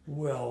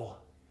will,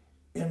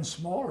 in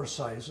smaller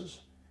sizes,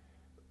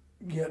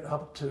 get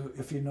up to,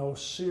 if you know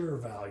SEER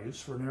values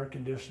for an air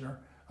conditioner,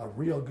 a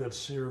real good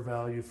SEER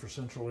value for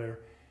central air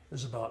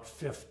is about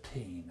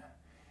 15.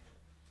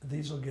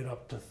 These will get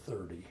up to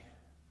 30,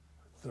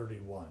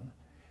 31.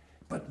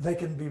 But they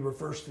can be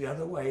reversed the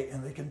other way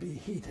and they can be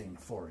heating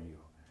for you.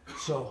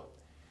 So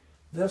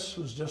this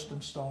was just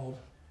installed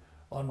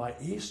on my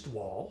east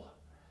wall.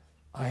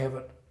 I have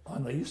it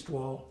on the east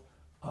wall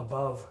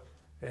above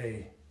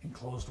a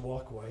enclosed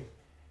walkway.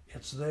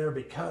 It's there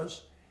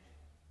because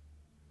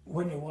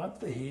when you want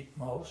the heat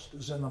most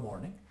is in the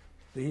morning.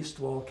 The east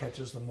wall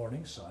catches the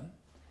morning sun,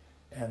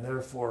 and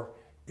therefore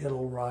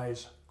it'll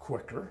rise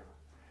quicker.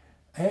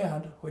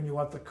 And when you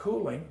want the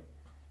cooling,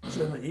 it's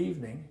in the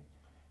evening,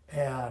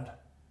 and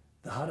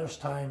the hottest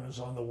time is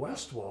on the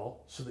west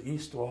wall, so the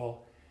east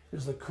wall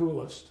is the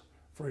coolest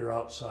for your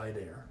outside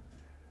air.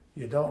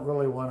 You don't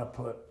really want to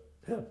put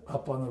it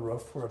up on the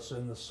roof where it's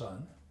in the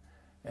sun.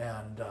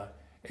 And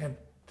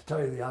to tell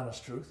you the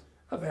honest truth,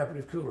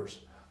 evaporative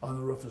coolers on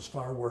the roof is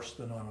far worse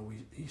than on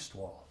a east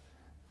wall.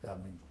 I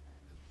mean,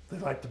 they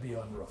like to be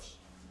on roofs.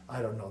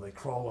 I don't know, they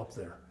crawl up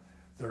there.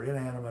 They're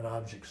inanimate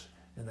objects,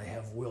 and they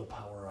have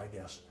willpower, I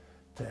guess,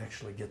 to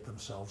actually get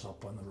themselves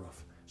up on the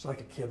roof. It's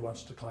like a kid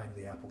wants to climb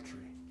the apple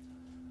tree.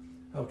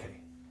 Okay,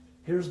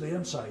 here's the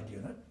inside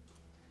unit.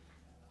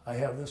 I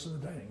have this in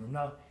the dining room.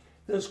 Now,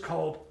 this is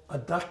called a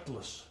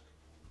ductless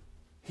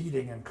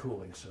heating and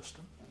cooling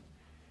system.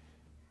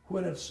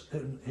 When it's,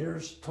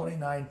 here's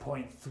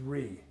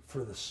 29.3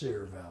 for the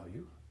SEER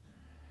value.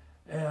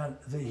 And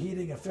the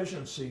heating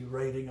efficiency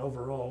rating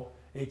overall,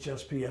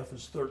 HSPF,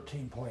 is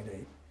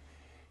 13.8.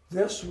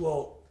 This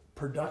will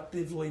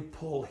productively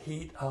pull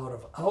heat out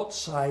of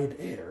outside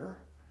air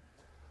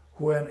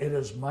when it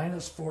is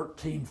minus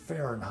 14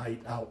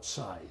 Fahrenheit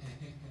outside.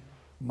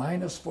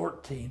 Minus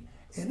 14,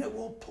 and it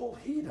will pull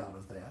heat out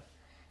of that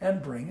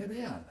and bring it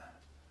in.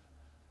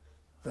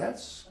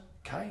 That's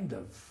kind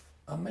of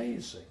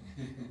amazing.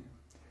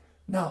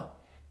 Now,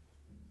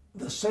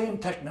 the same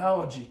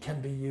technology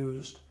can be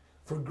used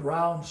for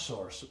ground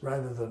source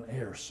rather than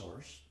air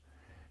source.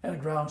 And a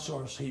ground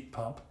source heat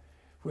pump,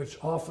 which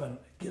often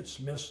gets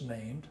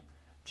misnamed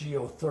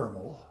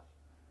geothermal.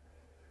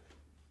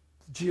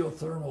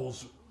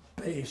 Geothermal's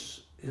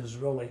base is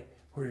really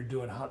where you're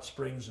doing hot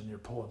springs and you're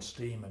pulling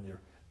steam and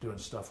you're doing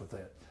stuff with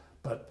that.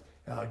 But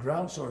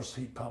ground source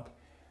heat pump,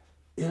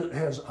 it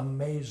has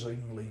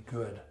amazingly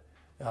good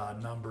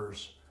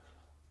numbers.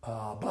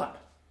 But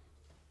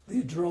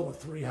you drill a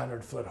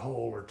 300-foot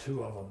hole or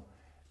 2 of them,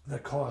 the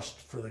cost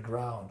for the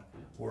ground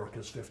work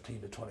is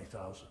 $15,000 to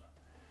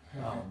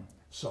 $20,000.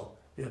 So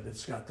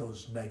it's got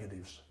those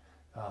negatives.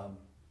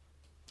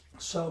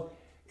 So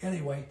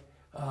anyway,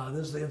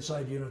 this is the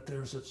inside unit.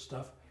 There's its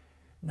stuff.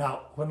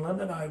 Now, when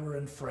Linda and I were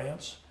in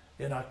France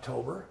in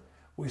October,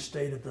 we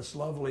stayed at this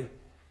lovely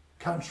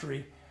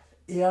country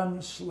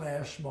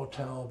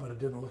inn/motel, but it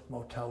didn't look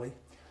motel-y.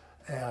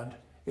 And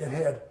it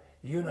had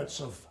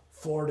units of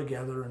 4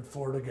 together and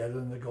 4 together,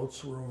 and the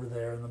goats were over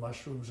there, and the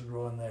mushrooms were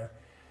growing there.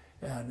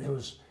 And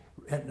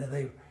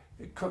they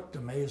cooked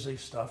amazing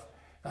stuff.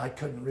 I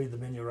couldn't read the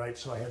menu right,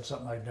 so I had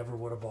something I never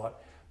would have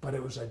bought, but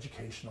it was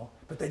educational.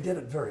 But they did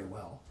it very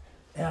well.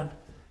 And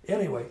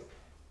anyway,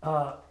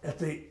 at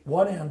the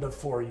one end of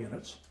 4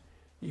 units,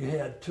 you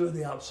had 2 of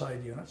the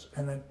outside units,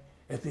 and then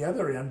at the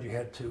other end, you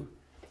had 2.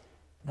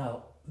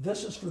 Now,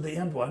 this is for the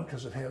end one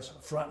because it has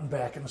front and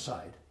back and a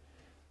side.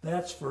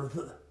 That's for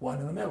the one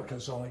in the middle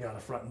because it's only got a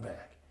front and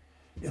back.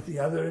 At the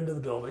other end of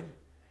the building,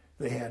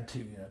 they had 2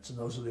 units, and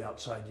those are the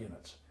outside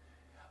units.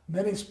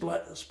 Many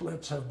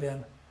splits have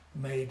been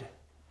made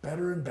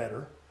better and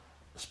better,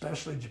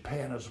 especially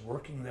Japan is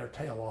working their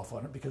tail off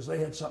on it because they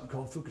had something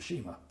called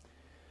Fukushima.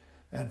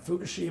 And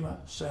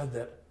Fukushima said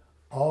that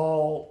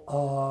all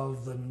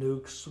of the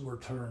nukes were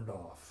turned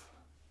off.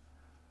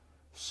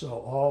 So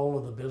all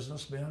of the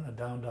businessmen in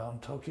downtown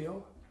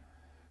Tokyo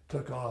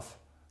took off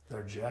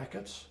their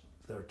jackets,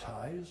 their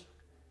ties.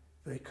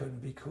 They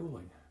couldn't be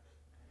cooling.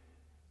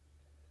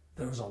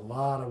 There was a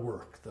lot of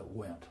work that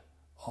went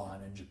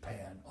on in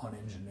Japan on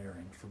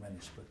engineering for many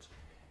splits.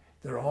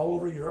 They're all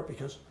over Europe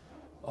because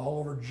all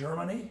over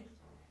Germany,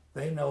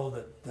 they know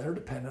that they're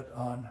dependent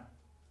on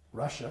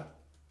Russia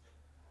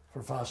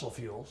for fossil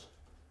fuels.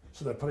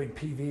 So they're putting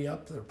PV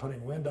up, they're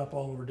putting wind up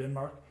all over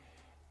Denmark,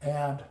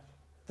 and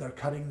they're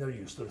cutting their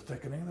use. They're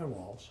thickening their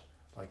walls,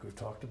 like we've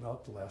talked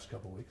about the last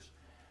couple of weeks,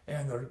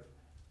 and they're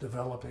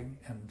developing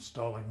and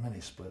installing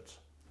mini splits.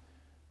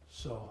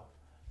 So,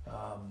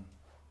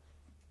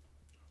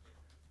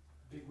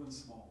 Big one,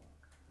 small.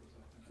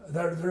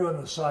 they're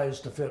doing the size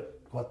to fit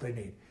what they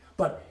need.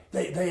 But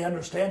they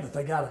understand that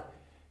they got to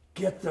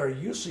get their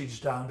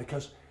usage down,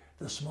 because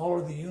the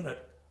smaller the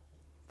unit,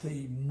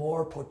 the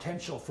more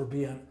potential for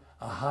being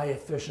a high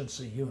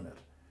efficiency unit.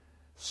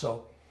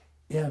 So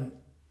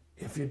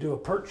if you do a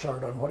PERT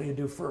chart on what do you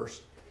do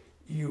first,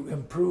 you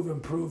improve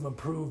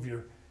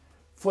your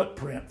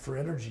footprint for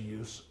energy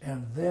use,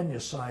 and then you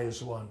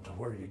size one to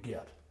where you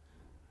get.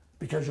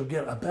 Because you'll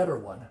get a better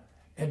one,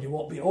 and you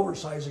won't be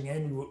oversizing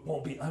and you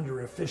won't be under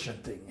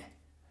efficienting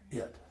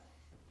it.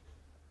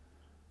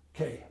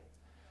 Okay,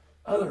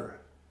 other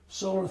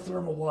solar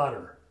thermal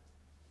water.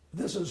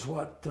 This is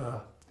what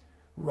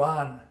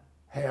Ron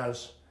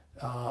has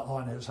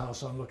on his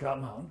house on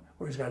Lookout Mountain,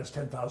 where he's got his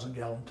 10,000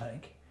 gallon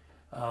tank.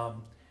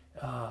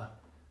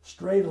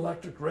 Straight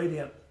electric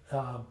radiant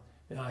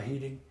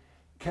heating,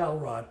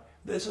 CalRod.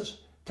 This is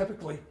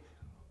typically,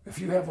 if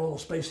you have a little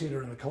space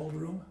heater in the cold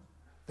room,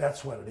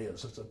 that's what it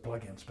is. It's a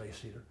plug-in space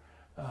heater.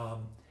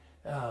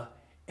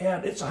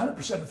 And it's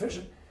 100%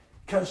 efficient,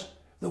 because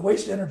the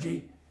waste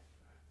energy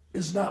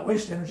is not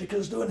waste energy because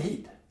it's doing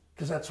heat,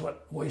 because that's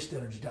what waste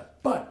energy does.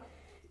 But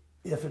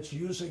if it's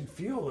using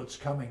fuel that's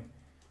coming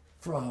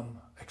from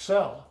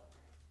Excel,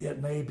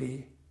 it may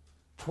be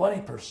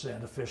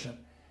 20% efficient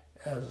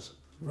as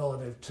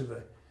relative to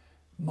the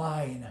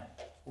mine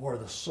or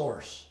the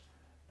source.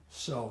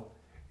 So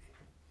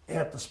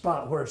at the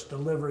spot where it's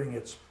delivering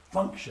its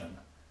function,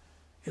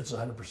 it's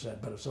 100%,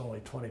 but it's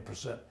only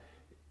 20%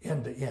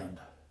 end to end.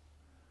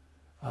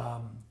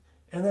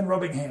 And then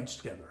rubbing hands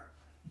together.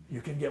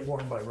 You can get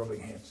warm by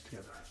rubbing hands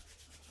together.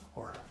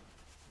 Or,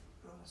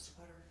 Put on a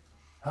sweater.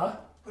 huh?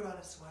 Put on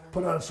a sweater.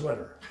 Put on a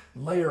sweater.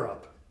 Layer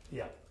up.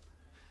 Yeah.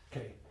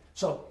 Okay.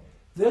 So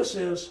this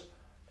is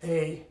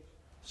a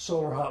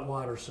solar hot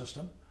water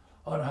system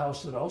on a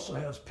house that also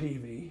has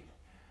PV.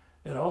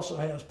 It also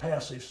has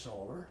passive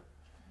solar.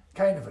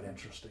 Kind of an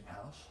interesting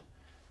house.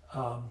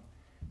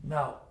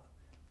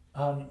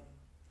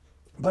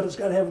 But it's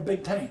got to have a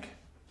big tank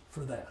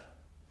for that.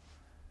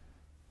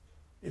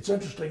 It's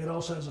interesting, it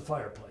also has a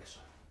fireplace,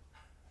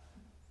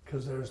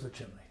 because there's the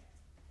chimney.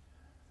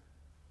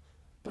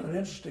 But an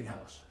interesting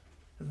house.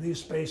 And these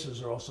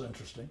spaces are also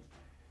interesting.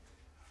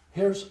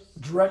 Here's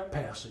direct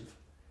passive.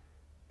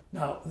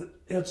 Now,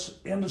 it's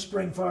in the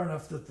spring far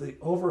enough that the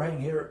overhang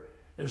here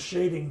is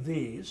shading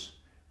these.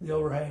 The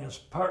overhang is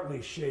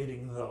partly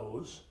shading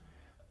those,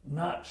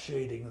 not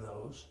shading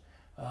those.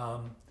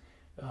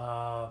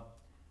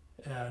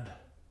 And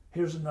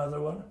here's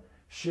another one.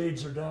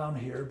 Shades are down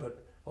here,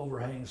 but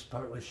overhangs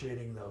partly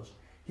shading those.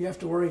 You have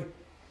to worry,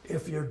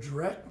 if you're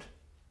direct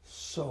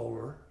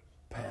solar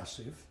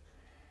passive,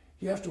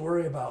 you have to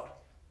worry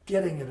about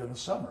getting it in the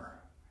summer.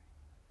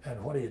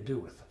 And what do you do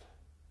with it?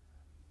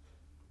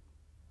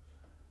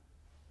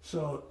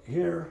 So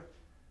here,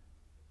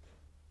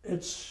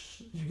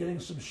 you're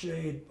getting some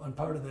shade on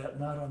part of that,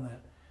 not on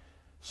that.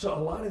 So a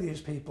lot of these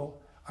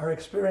people are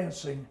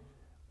experiencing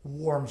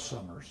warm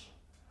summers,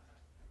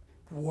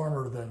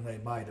 warmer than they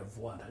might have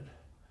wanted.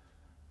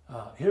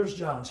 Here's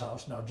John's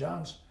house. Now,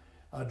 John's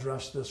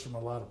addressed this from a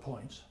lot of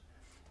points.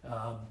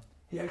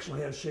 He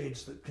actually has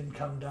shades that can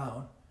come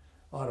down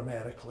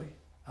automatically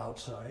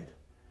outside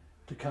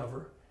to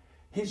cover.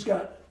 He's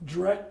got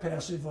direct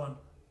passive on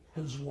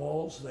his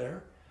walls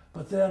there,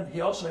 but then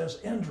he also has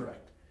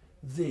indirect.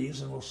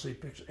 These, and we'll see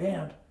pictures,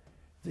 and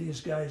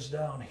these guys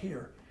down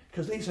here,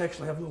 because these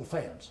actually have little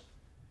fans.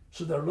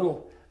 So they're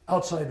little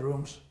outside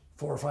rooms,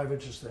 4 or 5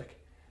 inches thick,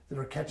 that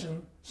are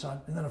catching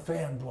sun, and then a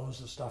fan blows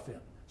the stuff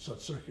in, so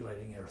it's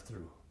circulating air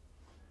through.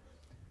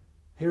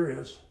 Here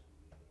is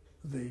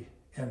the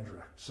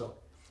indirect. So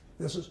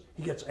this is,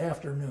 he gets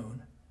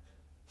afternoon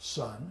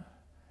sun,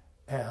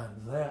 and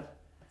that,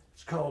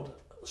 it's called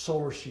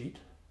solar sheet,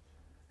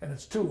 and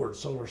it's 2 words,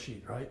 solar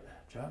sheet, right,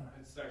 John?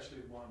 It's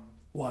actually one,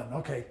 One,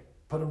 okay,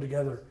 put them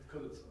together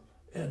because it's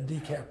and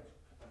decap,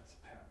 that's a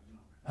patent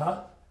number.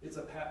 huh? It's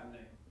a patent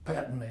name.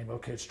 Patent name,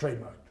 okay, it's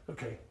trademarked,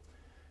 okay.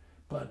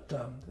 But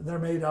they're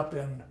made up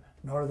in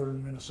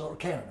northern Minnesota,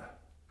 Canada,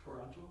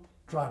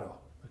 Toronto,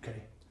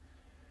 okay.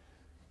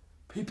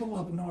 People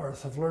up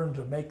north have learned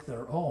to make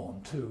their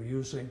own too,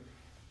 using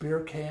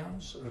beer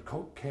cans or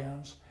Coke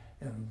cans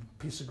and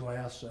a piece of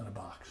glass and a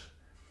box.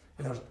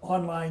 And there's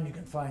online, you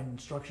can find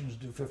instructions to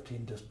do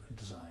 15 different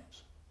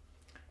designs.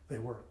 They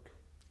work.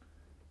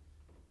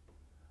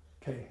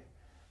 Okay,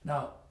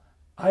 now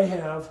I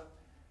have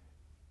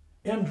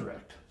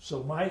indirect,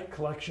 so my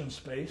collection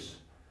space,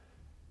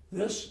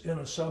 this in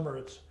the summer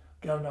it's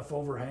got enough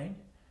overhang.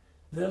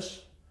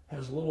 This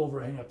has a little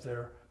overhang up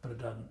there, but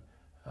it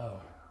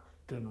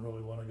didn't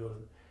really want to go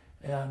to,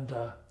 and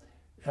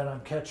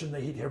I'm catching the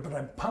heat here, but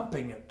I'm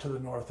pumping it to the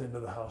north end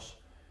of the house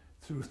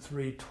through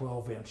 3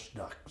 12-inch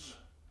ducts.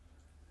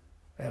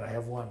 And I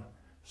have one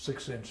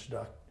 6-inch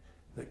duct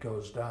that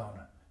goes down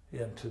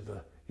into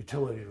the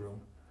utility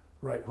room,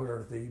 right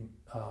where the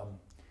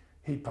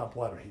heat pump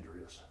water heater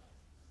is,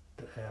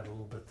 to add a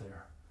little bit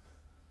there.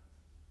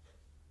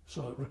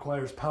 So it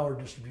requires power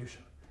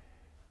distribution.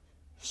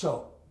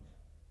 So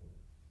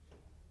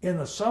in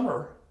the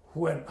summer,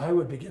 when I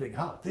would be getting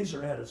hot, these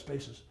are added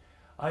spaces.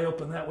 I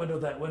open that window,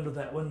 that window,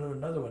 that window,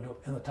 another window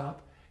in the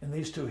top, and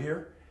these two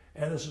here,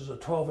 and this is a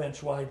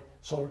 12-inch wide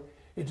solar.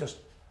 It just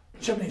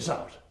chimneys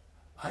out.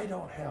 I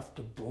don't have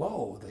to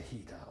blow the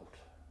heat out.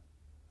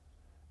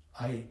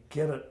 I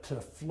get it to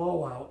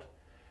flow out.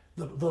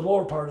 The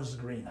lower part is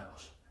the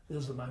greenhouse.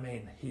 This is my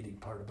main heating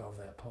part above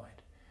that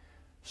point.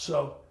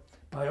 So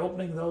by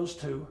opening those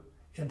two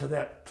into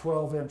that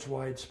 12-inch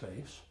wide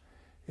space,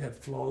 it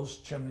flows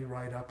chimney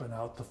right up and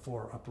out the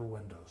 4 upper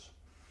windows.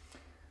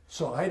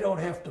 So I don't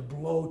have to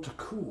blow to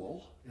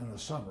cool in the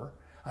summer.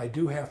 I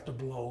do have to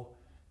blow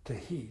to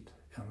heat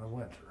in the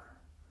winter.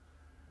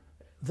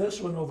 This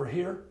one over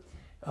here,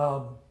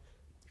 the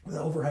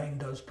overhang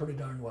does pretty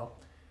darn well.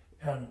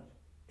 And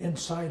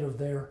inside of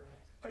there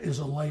is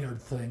a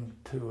layered thing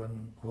too,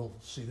 and we'll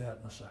see that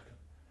in a second.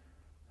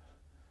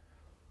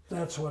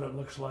 That's what it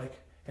looks like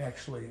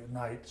actually at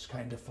night. It's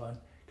kind of fun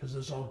because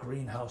this is all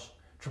greenhouse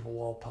triple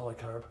wall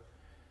polycarb.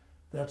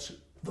 That's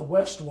the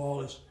west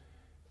wall is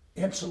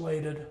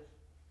insulated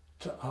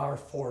to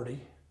R40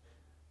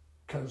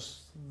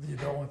 because you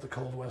don't want the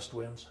cold west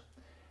winds.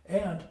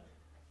 And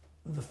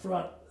the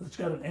front, it's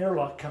got an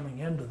airlock coming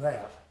into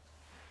that,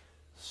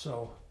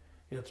 so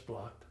it's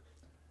blocked.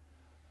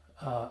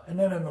 And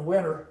then in the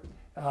winter,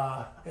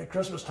 at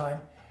Christmas time,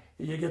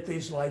 you get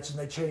these lights and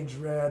they change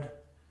red,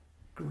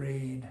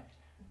 green,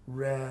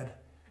 red,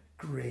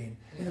 green.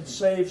 And it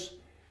saves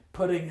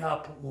putting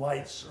up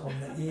lights on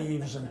the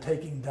eaves and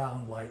taking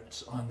down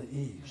lights on the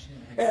eaves.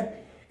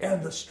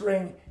 And the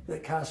string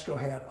that Costco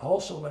had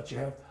also lets you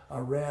have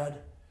a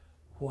red,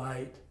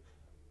 white,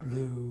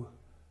 blue,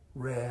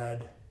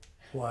 red,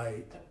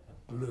 white,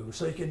 blue.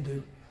 So you can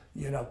do,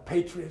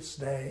 Patriots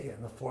Day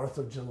and the 4th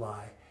of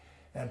July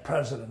and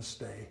President's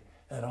Day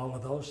and all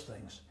of those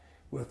things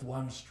with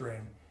one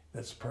string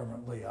that's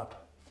permanently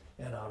up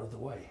and out of the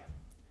way.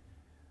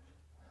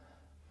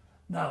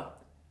 Now,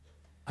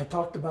 I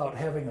talked about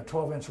having a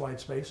 12-inch wide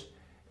space,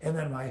 and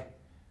then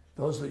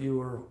those that you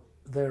were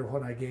there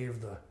when I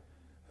gave the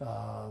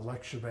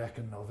lecture back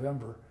in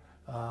November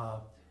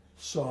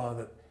saw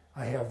that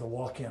I have the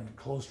walk-in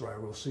clothes dryer.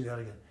 We'll see that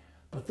again.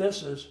 But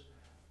this is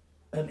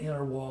an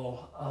inner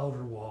wall,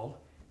 outer wall.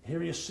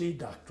 Here you see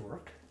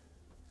ductwork.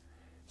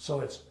 So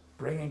it's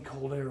bringing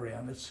cold air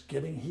in, it's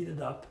getting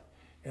heated up,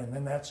 and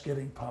then that's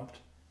getting pumped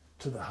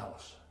to the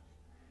house.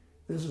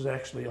 This is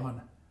actually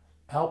on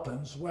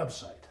Alpen's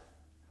website.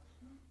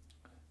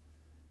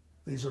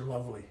 These are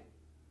lovely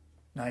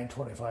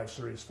 925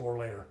 series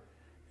 4-layer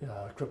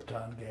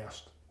Krypton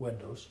gassed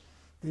windows.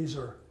 These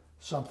are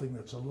something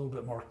that's a little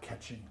bit more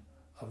catching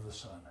of the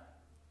sun.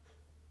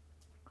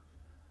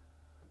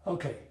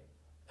 Okay,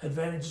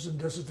 advantages and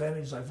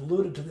disadvantages. I've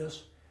alluded to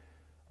this.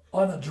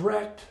 On the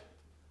direct,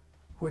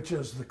 which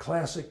is the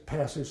classic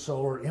passive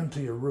solar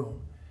into your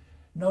room,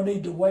 no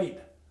need to wait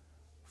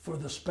for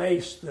the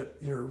space that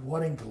you're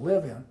wanting to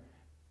live in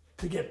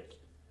to get,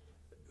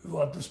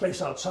 the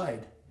space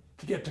outside,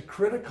 to get to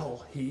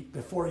critical heat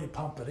before you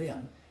pump it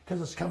in,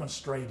 because it's coming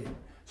straight in.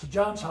 So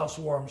John's house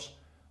warms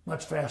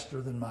much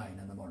faster than mine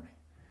in the morning,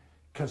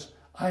 because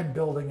I'm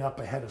building up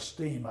a head of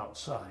steam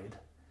outside,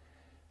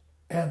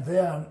 and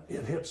then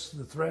it hits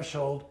the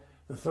threshold.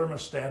 The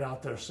thermostat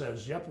out there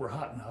says, yep, we're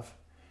hot enough,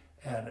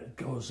 and it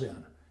goes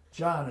in.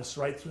 John is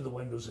right through the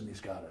windows and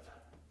he's got it.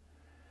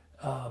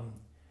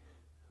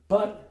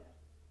 But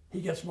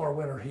he gets more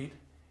winter heat,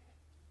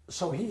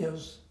 so he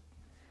has,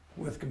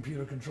 with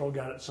computer control,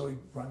 got it so he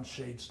runs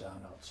shades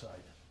down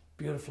outside.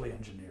 Beautifully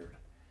engineered.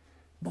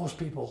 Most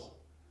people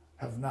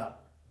have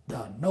not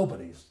done,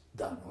 nobody's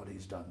done what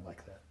he's done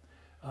like that.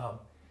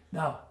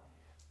 Now,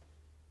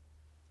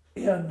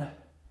 in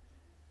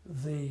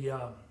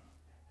the,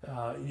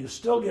 you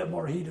still get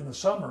more heat in the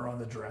summer on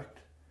the direct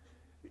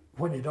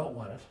when you don't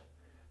want it,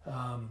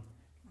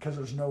 because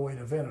there's no way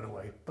to vent it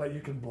away, but you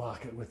can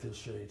block it with his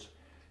shades.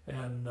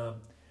 And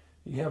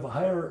you have a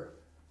higher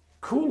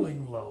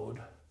cooling load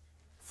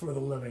for the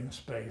living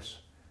space,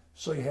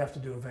 so you have to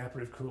do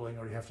evaporative cooling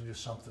or you have to do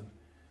something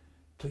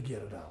to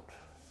get it out.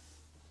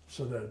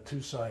 So there are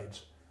two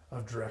sides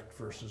of direct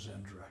versus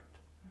indirect.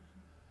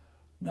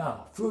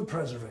 Now, food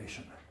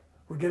preservation.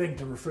 We're getting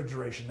to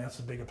refrigeration, that's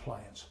the big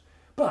appliance.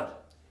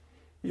 But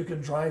you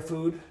can dry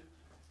food,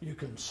 you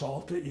can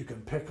salt it, you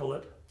can pickle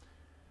it,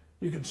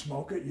 you can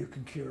smoke it, you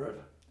can cure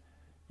it.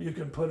 You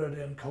can put it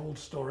in cold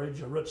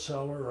storage, a root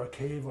cellar or a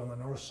cave on the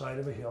north side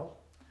of a hill.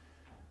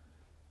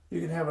 You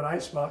can have an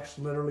ice box,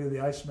 literally the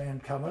Iceman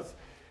cometh,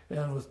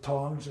 and with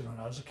tongs, and when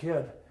I was a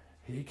kid,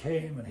 he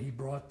came and he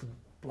brought the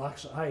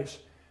blocks of ice,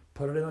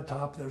 put it in the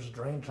top, there's a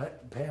drain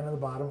pan in the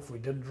bottom. If we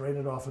didn't drain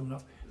it often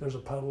enough, there's a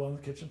puddle on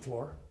the kitchen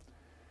floor.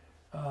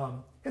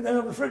 And then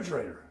a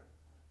refrigerator.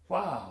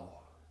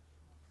 Wow.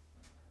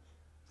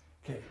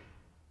 Okay.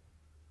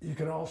 you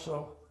can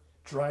also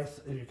dry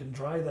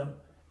them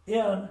in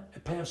a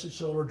passive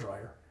solar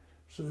dryer.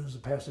 So there's a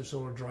passive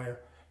solar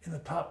dryer in the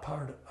top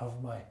part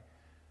of my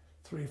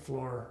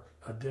 3-floor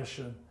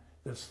addition.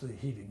 That's the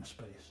heating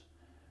space.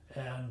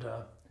 And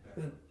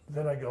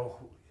then I go,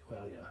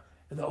 well, yeah.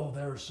 And, oh,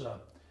 there's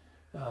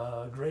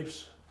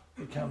grapes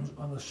become,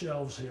 on the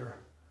shelves here,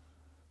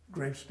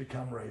 grapes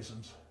become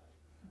raisins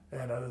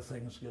and other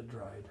things get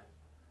dried.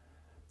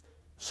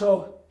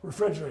 So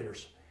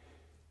refrigerators.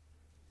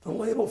 The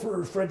label for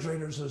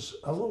refrigerators is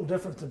a little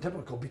different than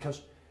typical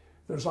because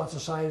there's lots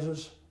of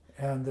sizes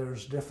and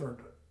there's different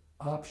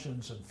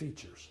options and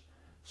features.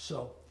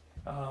 So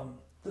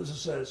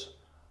this says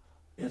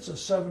it's a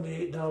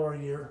 $78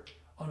 a year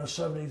on a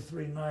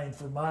 $73.9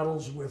 for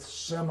models with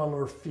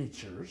similar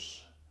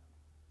features.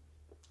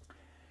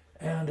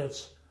 And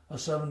it's a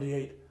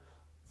 $78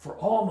 for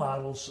all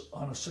models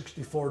on a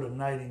 64 to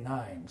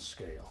 99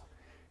 scale.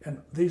 And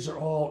these are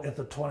all at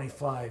the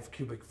 25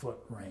 cubic foot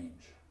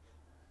range.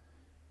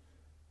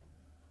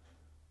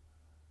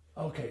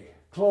 Okay,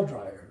 clothes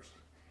dryers.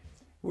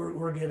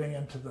 We're getting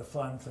into the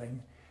fun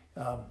thing.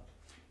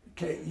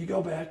 Okay, you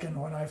go back,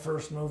 and when I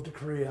first moved to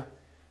Korea,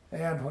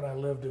 and when I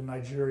lived in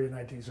Nigeria in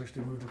 1960,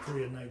 moved to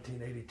Korea in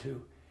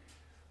 1982,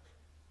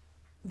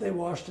 they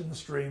washed in the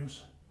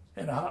streams,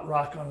 and a hot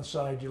rock on the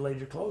side, you laid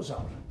your clothes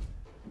out.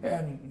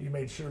 And you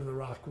made sure the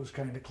rock was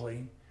kind of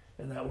clean,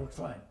 and that worked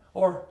fine.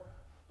 Or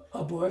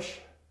a bush,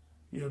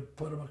 you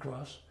put them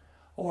across.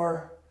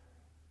 Or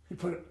you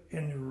put it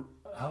in your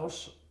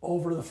house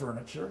over the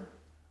furniture,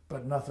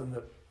 but nothing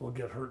that will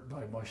get hurt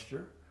by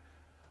moisture.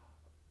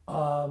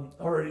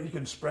 Or you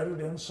can spread it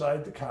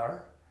inside the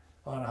car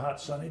on a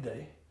hot sunny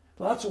day.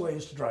 Lots of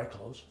ways to dry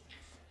clothes.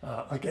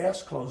 A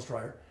gas clothes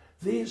dryer.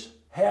 These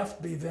have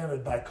to be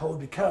vented by code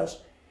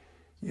because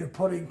you're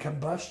putting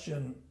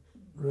combustion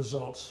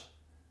results,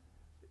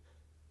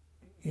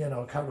 you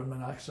know, carbon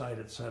monoxide,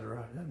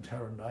 etc., and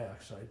carbon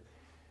dioxide,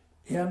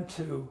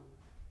 into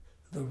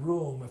the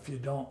room if you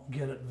don't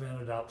get it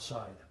vented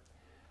outside.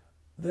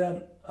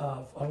 Then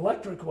an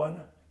electric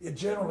one, it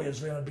generally is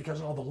vented because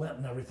of all the lint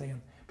and everything,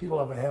 and people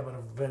have a habit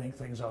of venting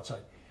things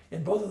outside.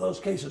 In both of those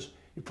cases,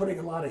 you're putting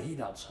a lot of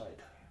heat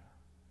outside.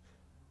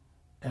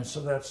 And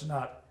so that's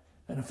not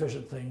an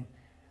efficient thing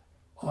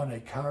on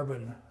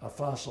a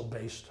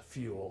fossil-based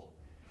fuel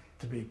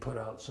to be put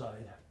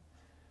outside.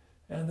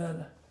 And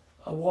then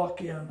a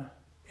walk-in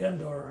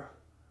indoor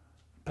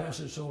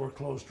passive solar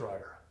clothes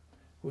dryer,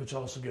 which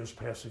also gives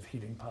passive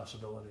heating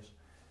possibilities.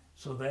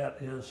 So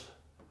that is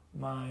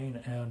mine,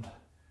 and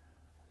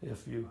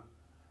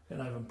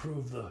and I've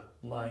improved the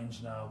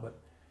lines now, but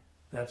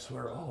that's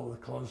where all the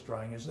clothes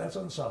drying is. That's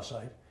on the south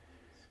side.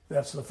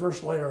 That's the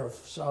first layer of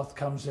south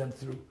comes in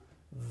through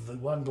the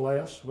one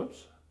glass,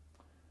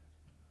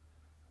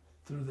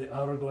 through the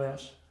outer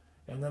glass,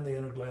 and then the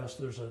inner glass,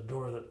 there's a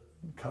door that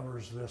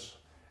covers this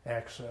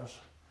access.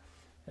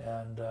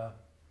 And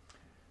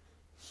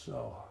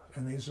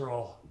and these are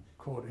all,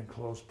 quote,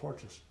 enclosed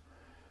porches.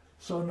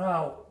 So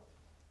now,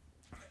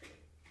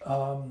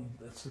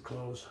 that's the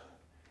close.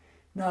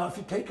 Now, if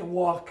you take a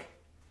walk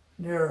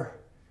near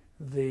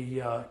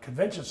the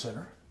convention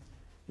center,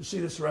 you see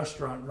this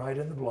restaurant right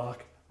in the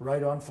block,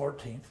 right on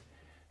 14th,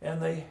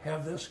 and they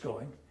have this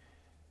going.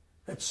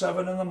 At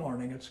 7 in the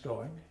morning, it's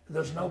going.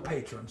 There's no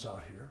patrons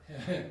out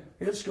here.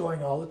 It's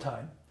going all the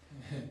time.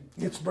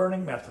 It's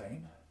burning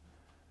methane.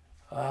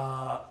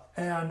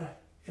 And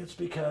it's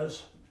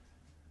because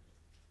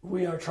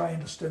we are trying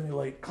to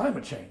stimulate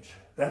climate change.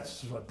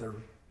 That's what they're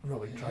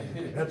really trying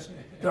to do. That's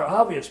their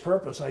obvious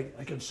purpose. I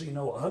can see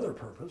no other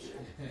purpose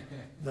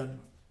than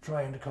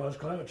trying to cause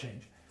climate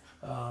change.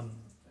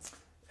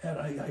 And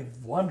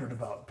I've wondered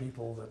about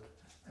people that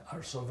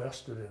are so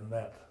vested in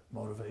that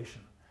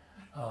motivation.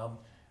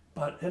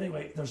 But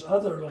anyway, there's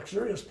other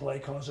luxurious play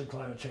causing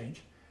climate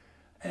change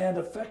and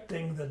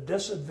affecting the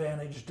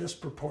disadvantaged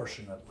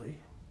disproportionately.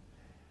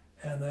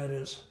 And that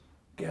is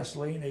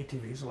gasoline,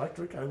 ATVs,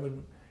 electric. I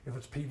wouldn't, if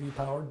it's PV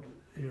powered,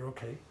 you're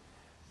okay.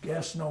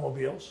 Gas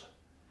snowmobiles,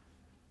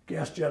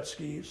 gas jet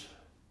skis,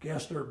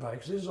 gas dirt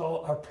bikes. These are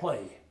all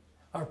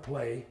our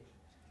play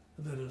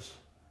that is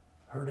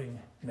hurting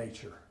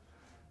nature.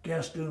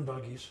 Gas dune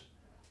buggies,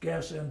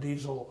 gas and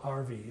diesel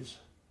RVs.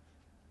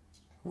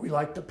 We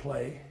like to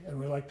play, and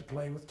we like to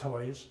play with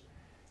toys.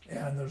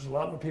 And there's a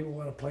lot more people who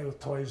want to play with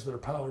toys that are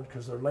powered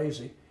because they're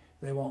lazy.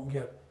 They won't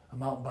get a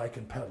mountain bike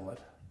and pedal it.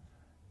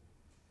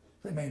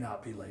 They may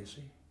not be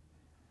lazy,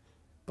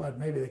 but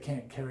maybe they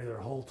can't carry their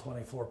whole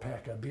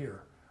 24-pack of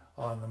beer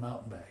on the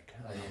mountain bike.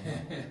 I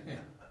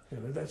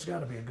don't know. That's got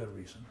to be a good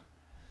reason.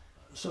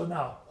 So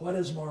now, what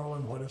is moral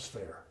and what is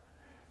fair?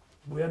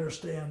 We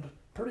understand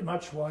pretty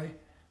much why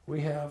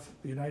we have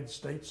the United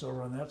States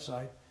over on that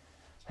side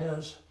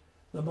has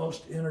the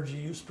most energy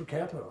use per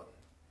capita,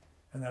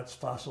 and that's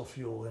fossil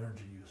fuel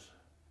energy use.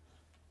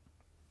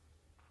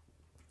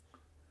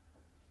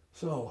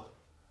 So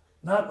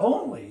not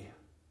only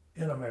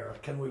in America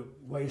can we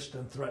waste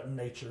and threaten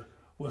nature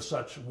with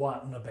such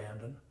wanton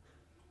abandon,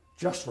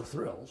 just for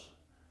thrills,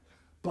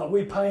 but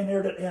we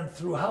pioneered it, and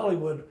through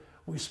Hollywood,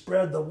 we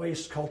spread the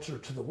waste culture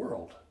to the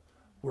world.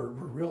 We're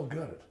real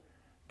good at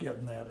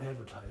getting that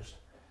advertised.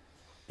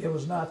 It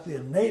was not the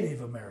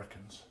Native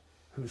Americans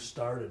who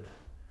started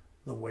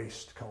the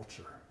waste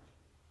culture.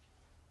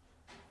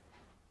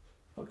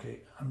 Okay,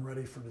 I'm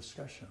ready for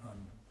discussion on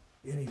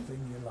anything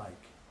you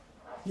like.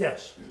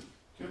 Yes? Do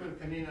you have an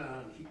opinion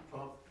on heat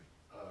pump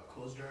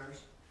clothes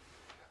dryers?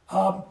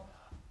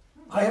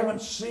 I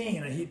haven't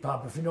seen a heat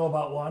pump. If you know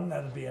about one,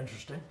 that'd be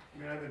interesting. I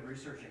mean, I've been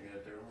researching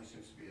it. There only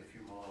seems to be a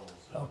few models.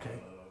 And, Okay.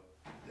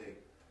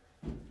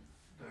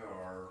 There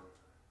are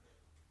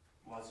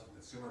lots of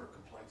consumer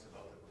complaints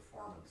about the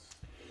performance.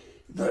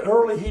 The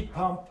early heat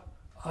pump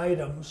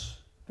items,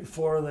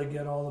 before they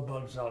get all the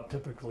bugs out,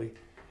 typically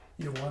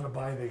you want to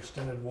buy the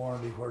extended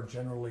warranty, where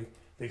generally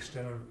the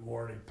extended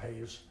warranty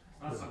pays.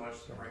 It's not so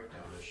much the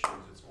breakdown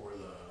issues, it's more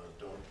the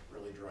don't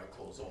really dry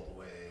clothes all the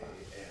way,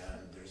 and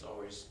there's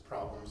always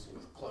problems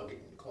with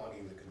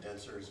clogging the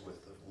condensers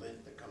with the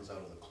lid that comes out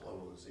of the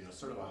clothes,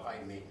 sort of a high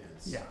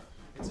maintenance. Yeah,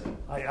 It's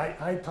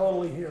I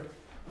totally hear.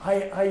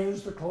 I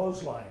use the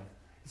clothesline.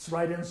 It's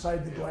right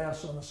inside the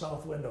glass on the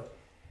south window.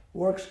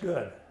 Works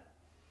good.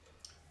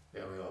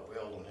 Yeah, we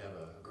all don't have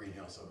a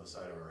greenhouse on the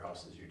side of our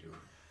house as you do.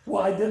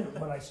 Well, I didn't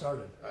when I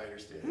started. I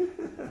understand.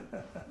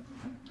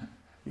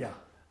 Yeah.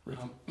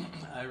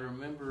 I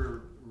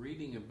remember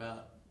reading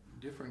about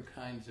different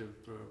kinds of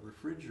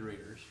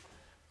refrigerators.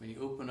 When you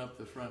open up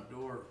the front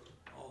door,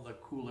 all the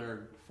cool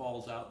air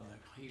falls out and the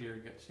heat air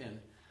gets in.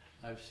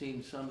 I've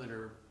seen some that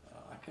are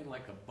kind of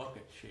like a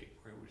bucket shape,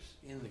 where it was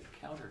in the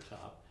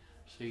countertop.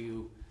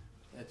 So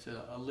it's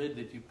a lid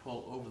that you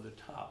pull over the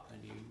top,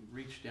 and you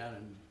reach down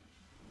and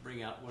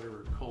bring out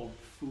whatever cold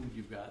food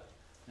you've got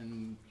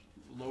and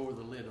lower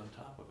the lid on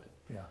top of it.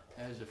 Yeah.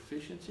 As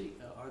efficiency,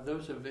 are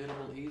those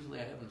available easily?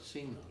 I haven't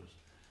seen those.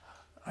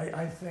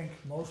 I think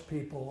most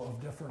people of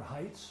different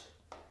heights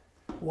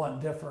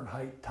want different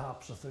height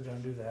tops if they're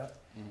going to do that,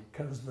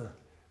 because the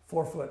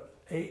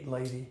 4'8"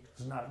 lady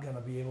is not going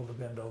to be able to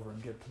bend over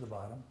and get to the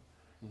bottom,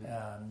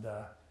 and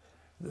the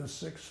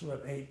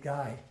 6'8"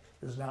 guy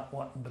is not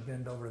wanting to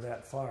bend over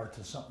that far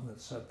to something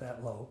that's set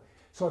that low.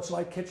 So it's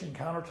like kitchen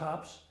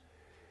countertops.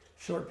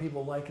 Short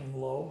people like them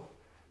low,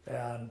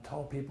 and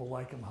tall people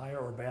like them higher,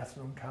 or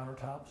bathroom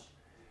countertops.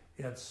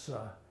 It's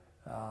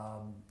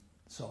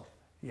so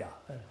yeah.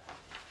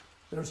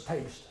 There's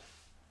taste.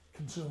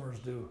 Consumers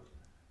do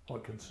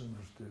what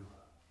consumers do.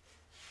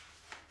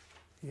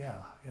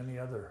 Yeah. Any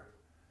other?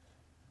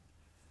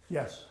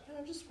 Yes.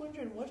 I'm just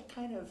wondering, what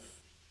kind of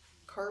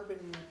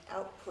carbon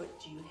output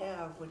do you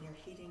have when you're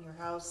heating your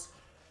house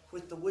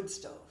with the wood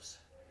stoves?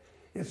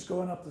 It's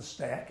going up the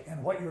stack,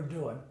 and what you're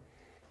doing.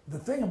 The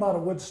thing about a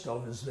wood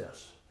stove is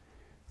this: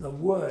 the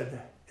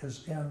wood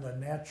is in the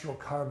natural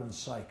carbon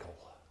cycle.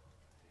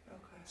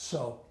 Okay.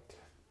 So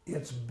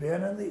it's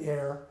been in the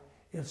air,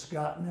 it's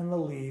gotten in the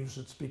leaves,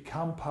 it's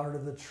become part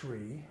of the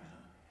tree,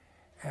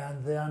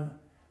 and then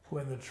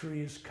when the tree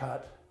is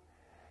cut,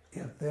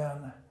 it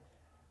then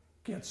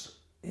gets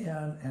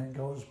in and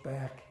goes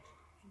back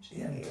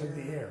into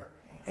the air.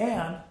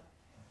 And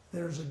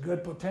there's a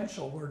good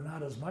potential where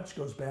not as much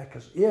goes back,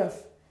 because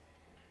if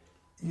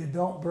you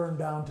don't burn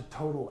down to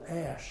total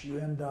ash, you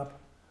end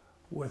up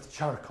with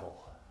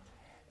charcoal.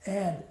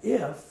 And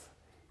if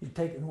you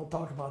take, and we'll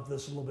talk about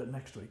this a little bit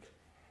next week,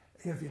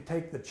 if you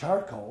take the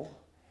charcoal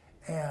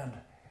and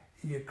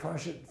you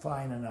crush it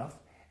fine enough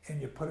and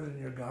you put it in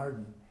your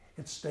garden,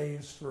 it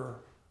stays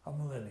for a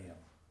millennium.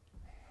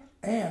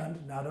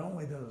 And not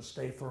only does it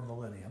stay for a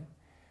millennium,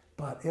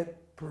 but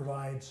it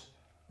provides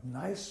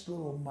nice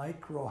little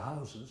micro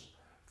houses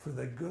for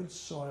the good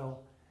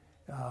soil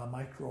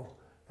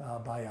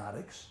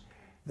microbiotics.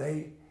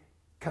 They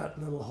cut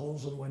little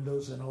holes in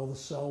windows in all the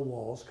cell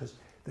walls, because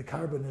the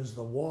carbon is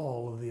the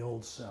wall of the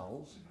old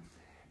cells.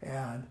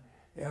 And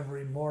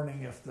every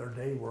morning, if they're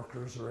day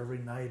workers, or every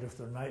night if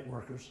they're night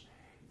workers,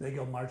 they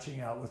go marching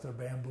out with their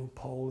bamboo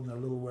pole and their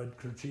little red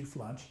kerchief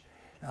lunch,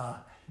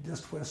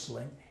 just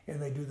whistling,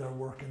 and they do their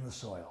work in the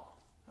soil.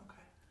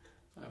 Okay.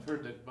 I've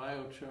heard that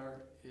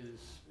biochar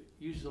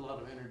uses a lot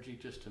of energy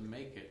just to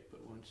make it,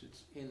 but once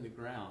it's in the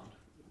ground,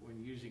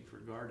 when using for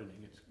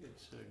gardening,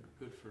 it's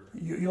good for.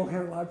 You'll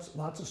hear lots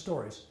of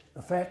stories.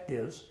 The fact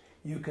is,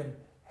 you can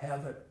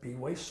have it be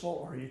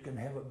wasteful, or you can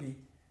have it be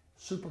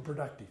super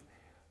productive.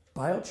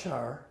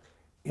 Biochar,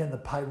 in the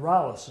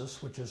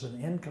pyrolysis, which is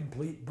an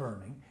incomplete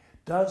burning,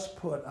 does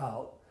put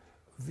out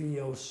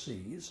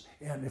VOCs,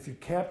 and if you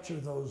capture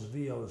those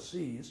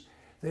VOCs,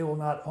 they will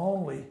not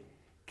only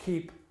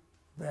keep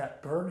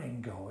that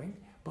burning going,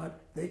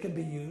 but they can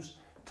be used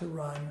to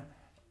run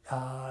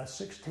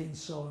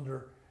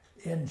 16-cylinder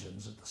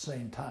engines at the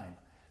same time.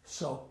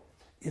 So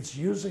it's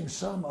using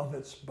some of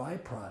its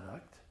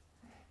byproduct,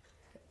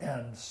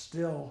 and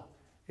still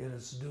it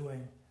is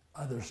doing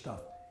other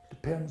stuff.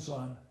 Depends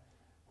on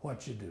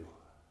what you do.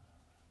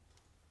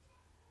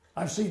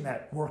 I've seen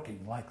that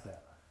working like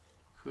that.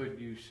 Could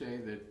you say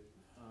that,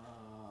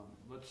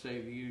 let's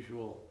say the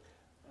usual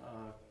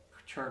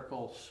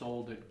charcoal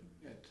sold at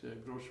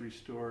grocery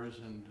stores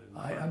and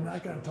I'm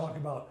not going to talk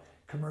about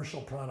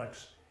commercial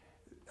products.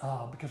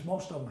 because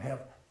most of them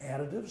have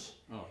additives.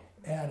 Oh,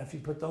 And if you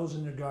put those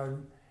in your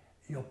garden,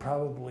 you'll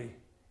probably,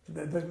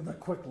 the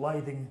quick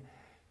lighting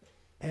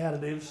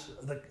additives,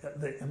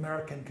 the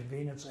American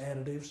convenience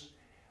additives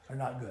are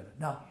not good.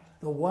 Now,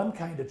 the one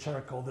kind of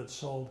charcoal that's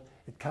sold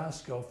at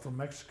Costco from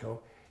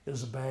Mexico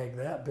is a bag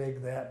that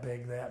big, that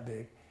big, that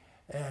big,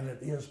 and it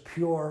is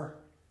pure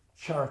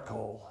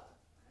charcoal.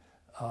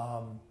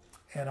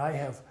 And I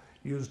have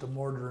used a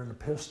mortar and a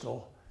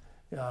pestle,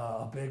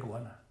 a big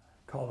one,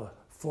 called a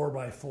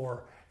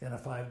 4x4 in a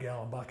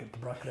 5-gallon bucket to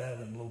break that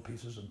in little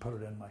pieces and put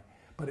it in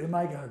but in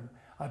my garden,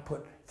 I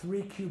put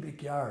 3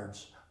 cubic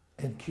yards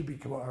in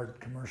cubic yard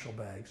commercial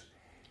bags.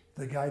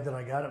 The guy that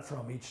I got it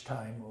from each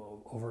time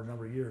over a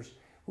number of years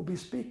will be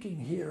speaking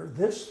here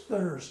this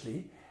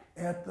Thursday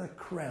at the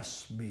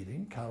CRESS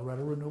meeting,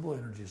 Colorado Renewable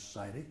Energy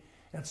Society,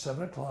 at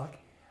 7 o'clock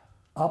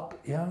up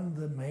in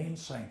the main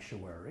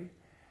sanctuary.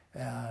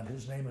 And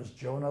his name is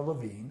Jonah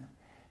Levine,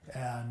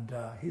 and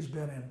he's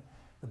been in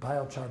the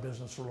biochar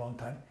business for a long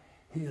time.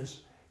 He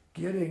used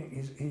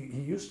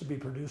to be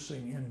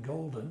producing in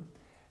Golden,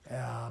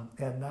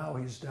 and now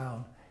he's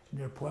down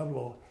near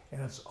Pueblo,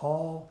 and it's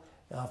all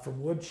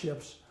from wood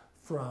chips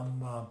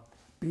from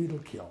beetle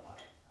kill.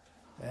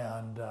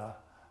 And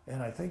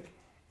I think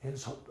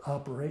his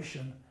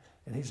operation,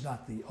 and he's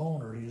not the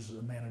owner, he's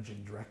the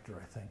managing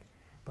director, I think,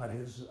 but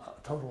his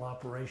total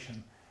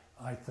operation,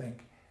 I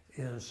think,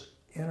 is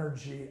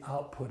energy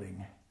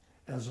outputting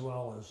as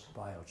well as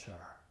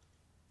biochar.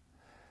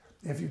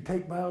 If you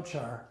take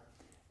biochar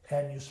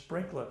and you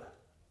sprinkle it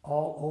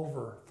all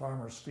over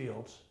farmers'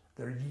 fields,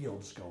 their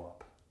yields go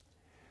up.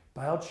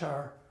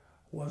 Biochar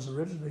was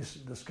originally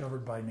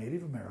discovered by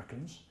Native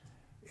Americans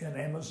in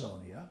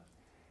Amazonia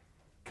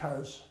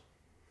because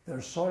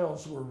their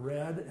soils were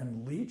red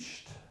and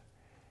leached,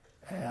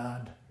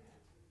 and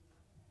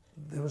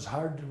it was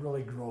hard to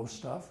really grow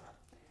stuff,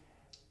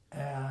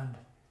 and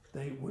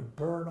they would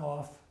burn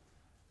off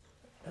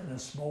in a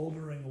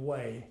smoldering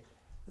way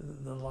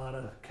a lot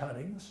of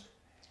cuttings,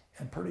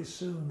 and pretty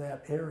soon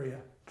that area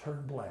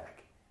turned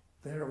black.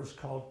 There it was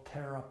called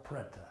terra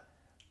preta,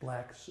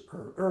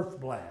 earth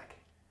black,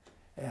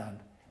 and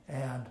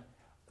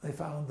they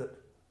found that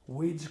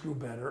weeds grew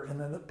better and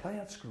then the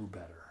plants grew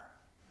better.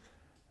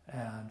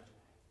 And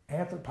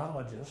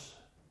anthropologists,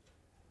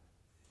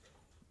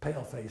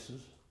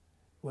 palefaces,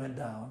 went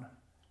down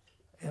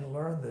and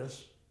learned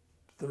this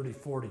 30,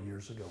 40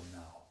 years ago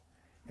now.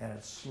 And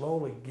it's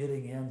slowly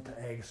getting into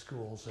ag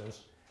schools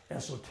as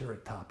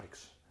esoteric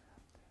topics.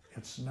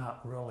 It's not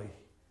really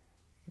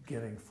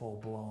getting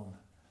full-blown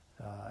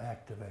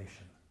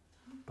activation,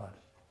 but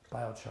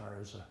biochar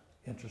is an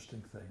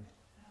interesting thing.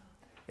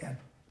 And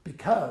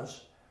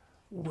because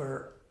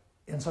we're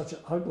in such an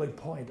ugly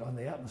point on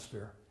the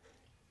atmosphere,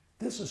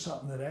 this is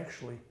something that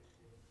actually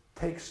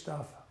takes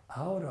stuff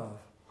out of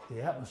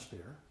the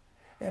atmosphere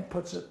and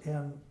puts it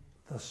in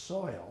the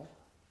soil,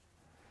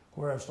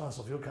 whereas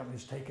fossil fuel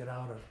companies take it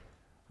out of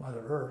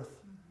Mother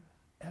Earth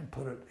and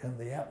put it in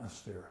the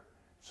atmosphere.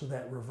 So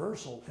that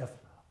reversal, if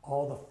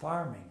all the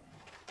farming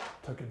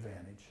took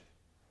advantage,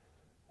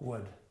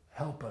 would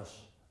help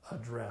us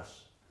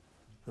address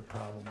the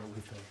problem that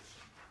we face.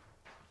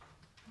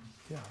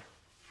 Yeah.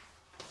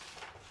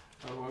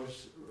 I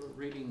was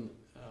reading,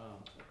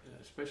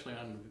 especially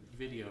on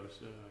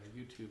videos,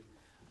 YouTube,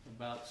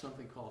 about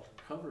something called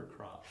cover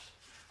crops.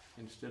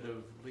 Instead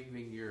of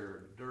leaving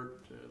your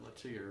dirt,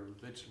 let's say your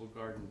vegetable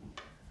garden,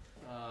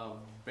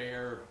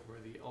 bare, where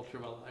the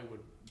ultraviolet light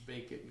would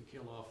bake it and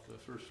kill off the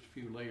first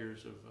few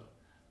layers of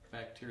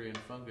bacteria and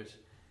fungus,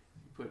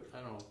 you put,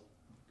 I don't know,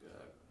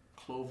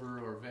 clover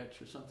or vetch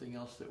or something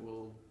else that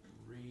will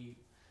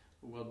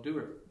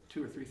do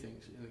 2 or 3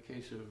 things. In the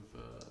case of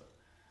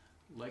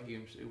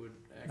legumes, it would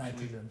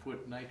actually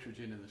put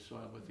nitrogen in the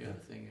soil, but the other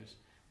thing is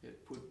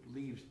it put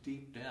leaves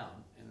deep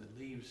down, and the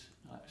leaves,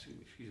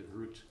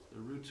 the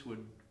roots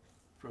would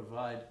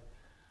provide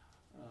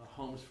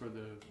homes for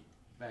the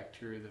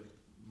bacteria, the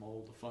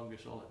mold, the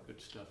fungus, all that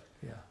good stuff.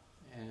 Yeah.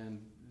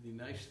 And the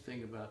nice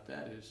thing about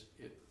that is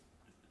it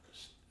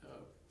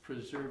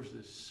preserves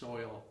the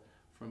soil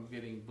from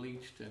getting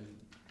bleached and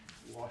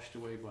washed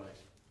away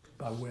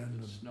by wind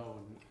and snow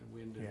and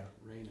wind and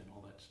rain and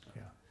all that stuff.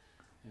 Yeah.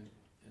 And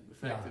the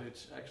fact that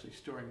it's actually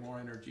storing more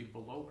energy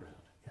below ground.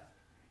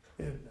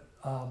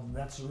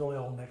 That's really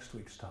all next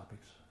week's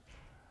topics.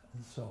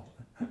 So,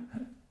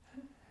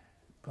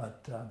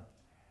 but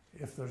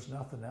if there's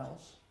nothing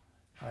else,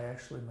 I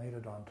actually made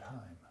it on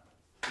time.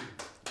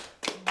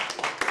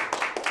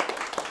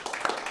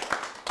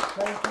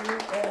 Thank you,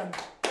 and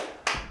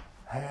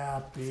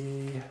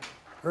happy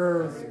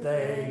Earth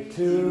Day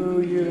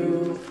to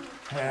you.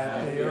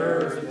 Happy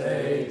Earth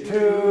Day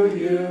to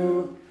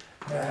you.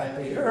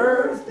 Happy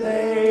Earth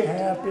Day,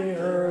 happy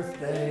Earth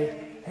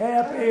Day,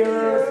 happy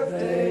Earth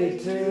Day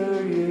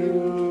to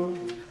you.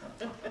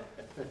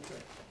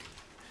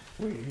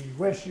 We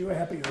wish you a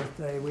happy Earth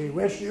Day. We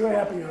wish you a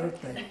happy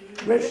Earth Day.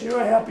 Wish you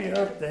a happy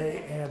Earth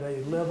Day and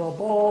a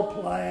livable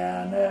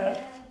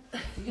planet.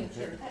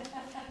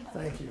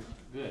 Thank you.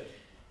 Good.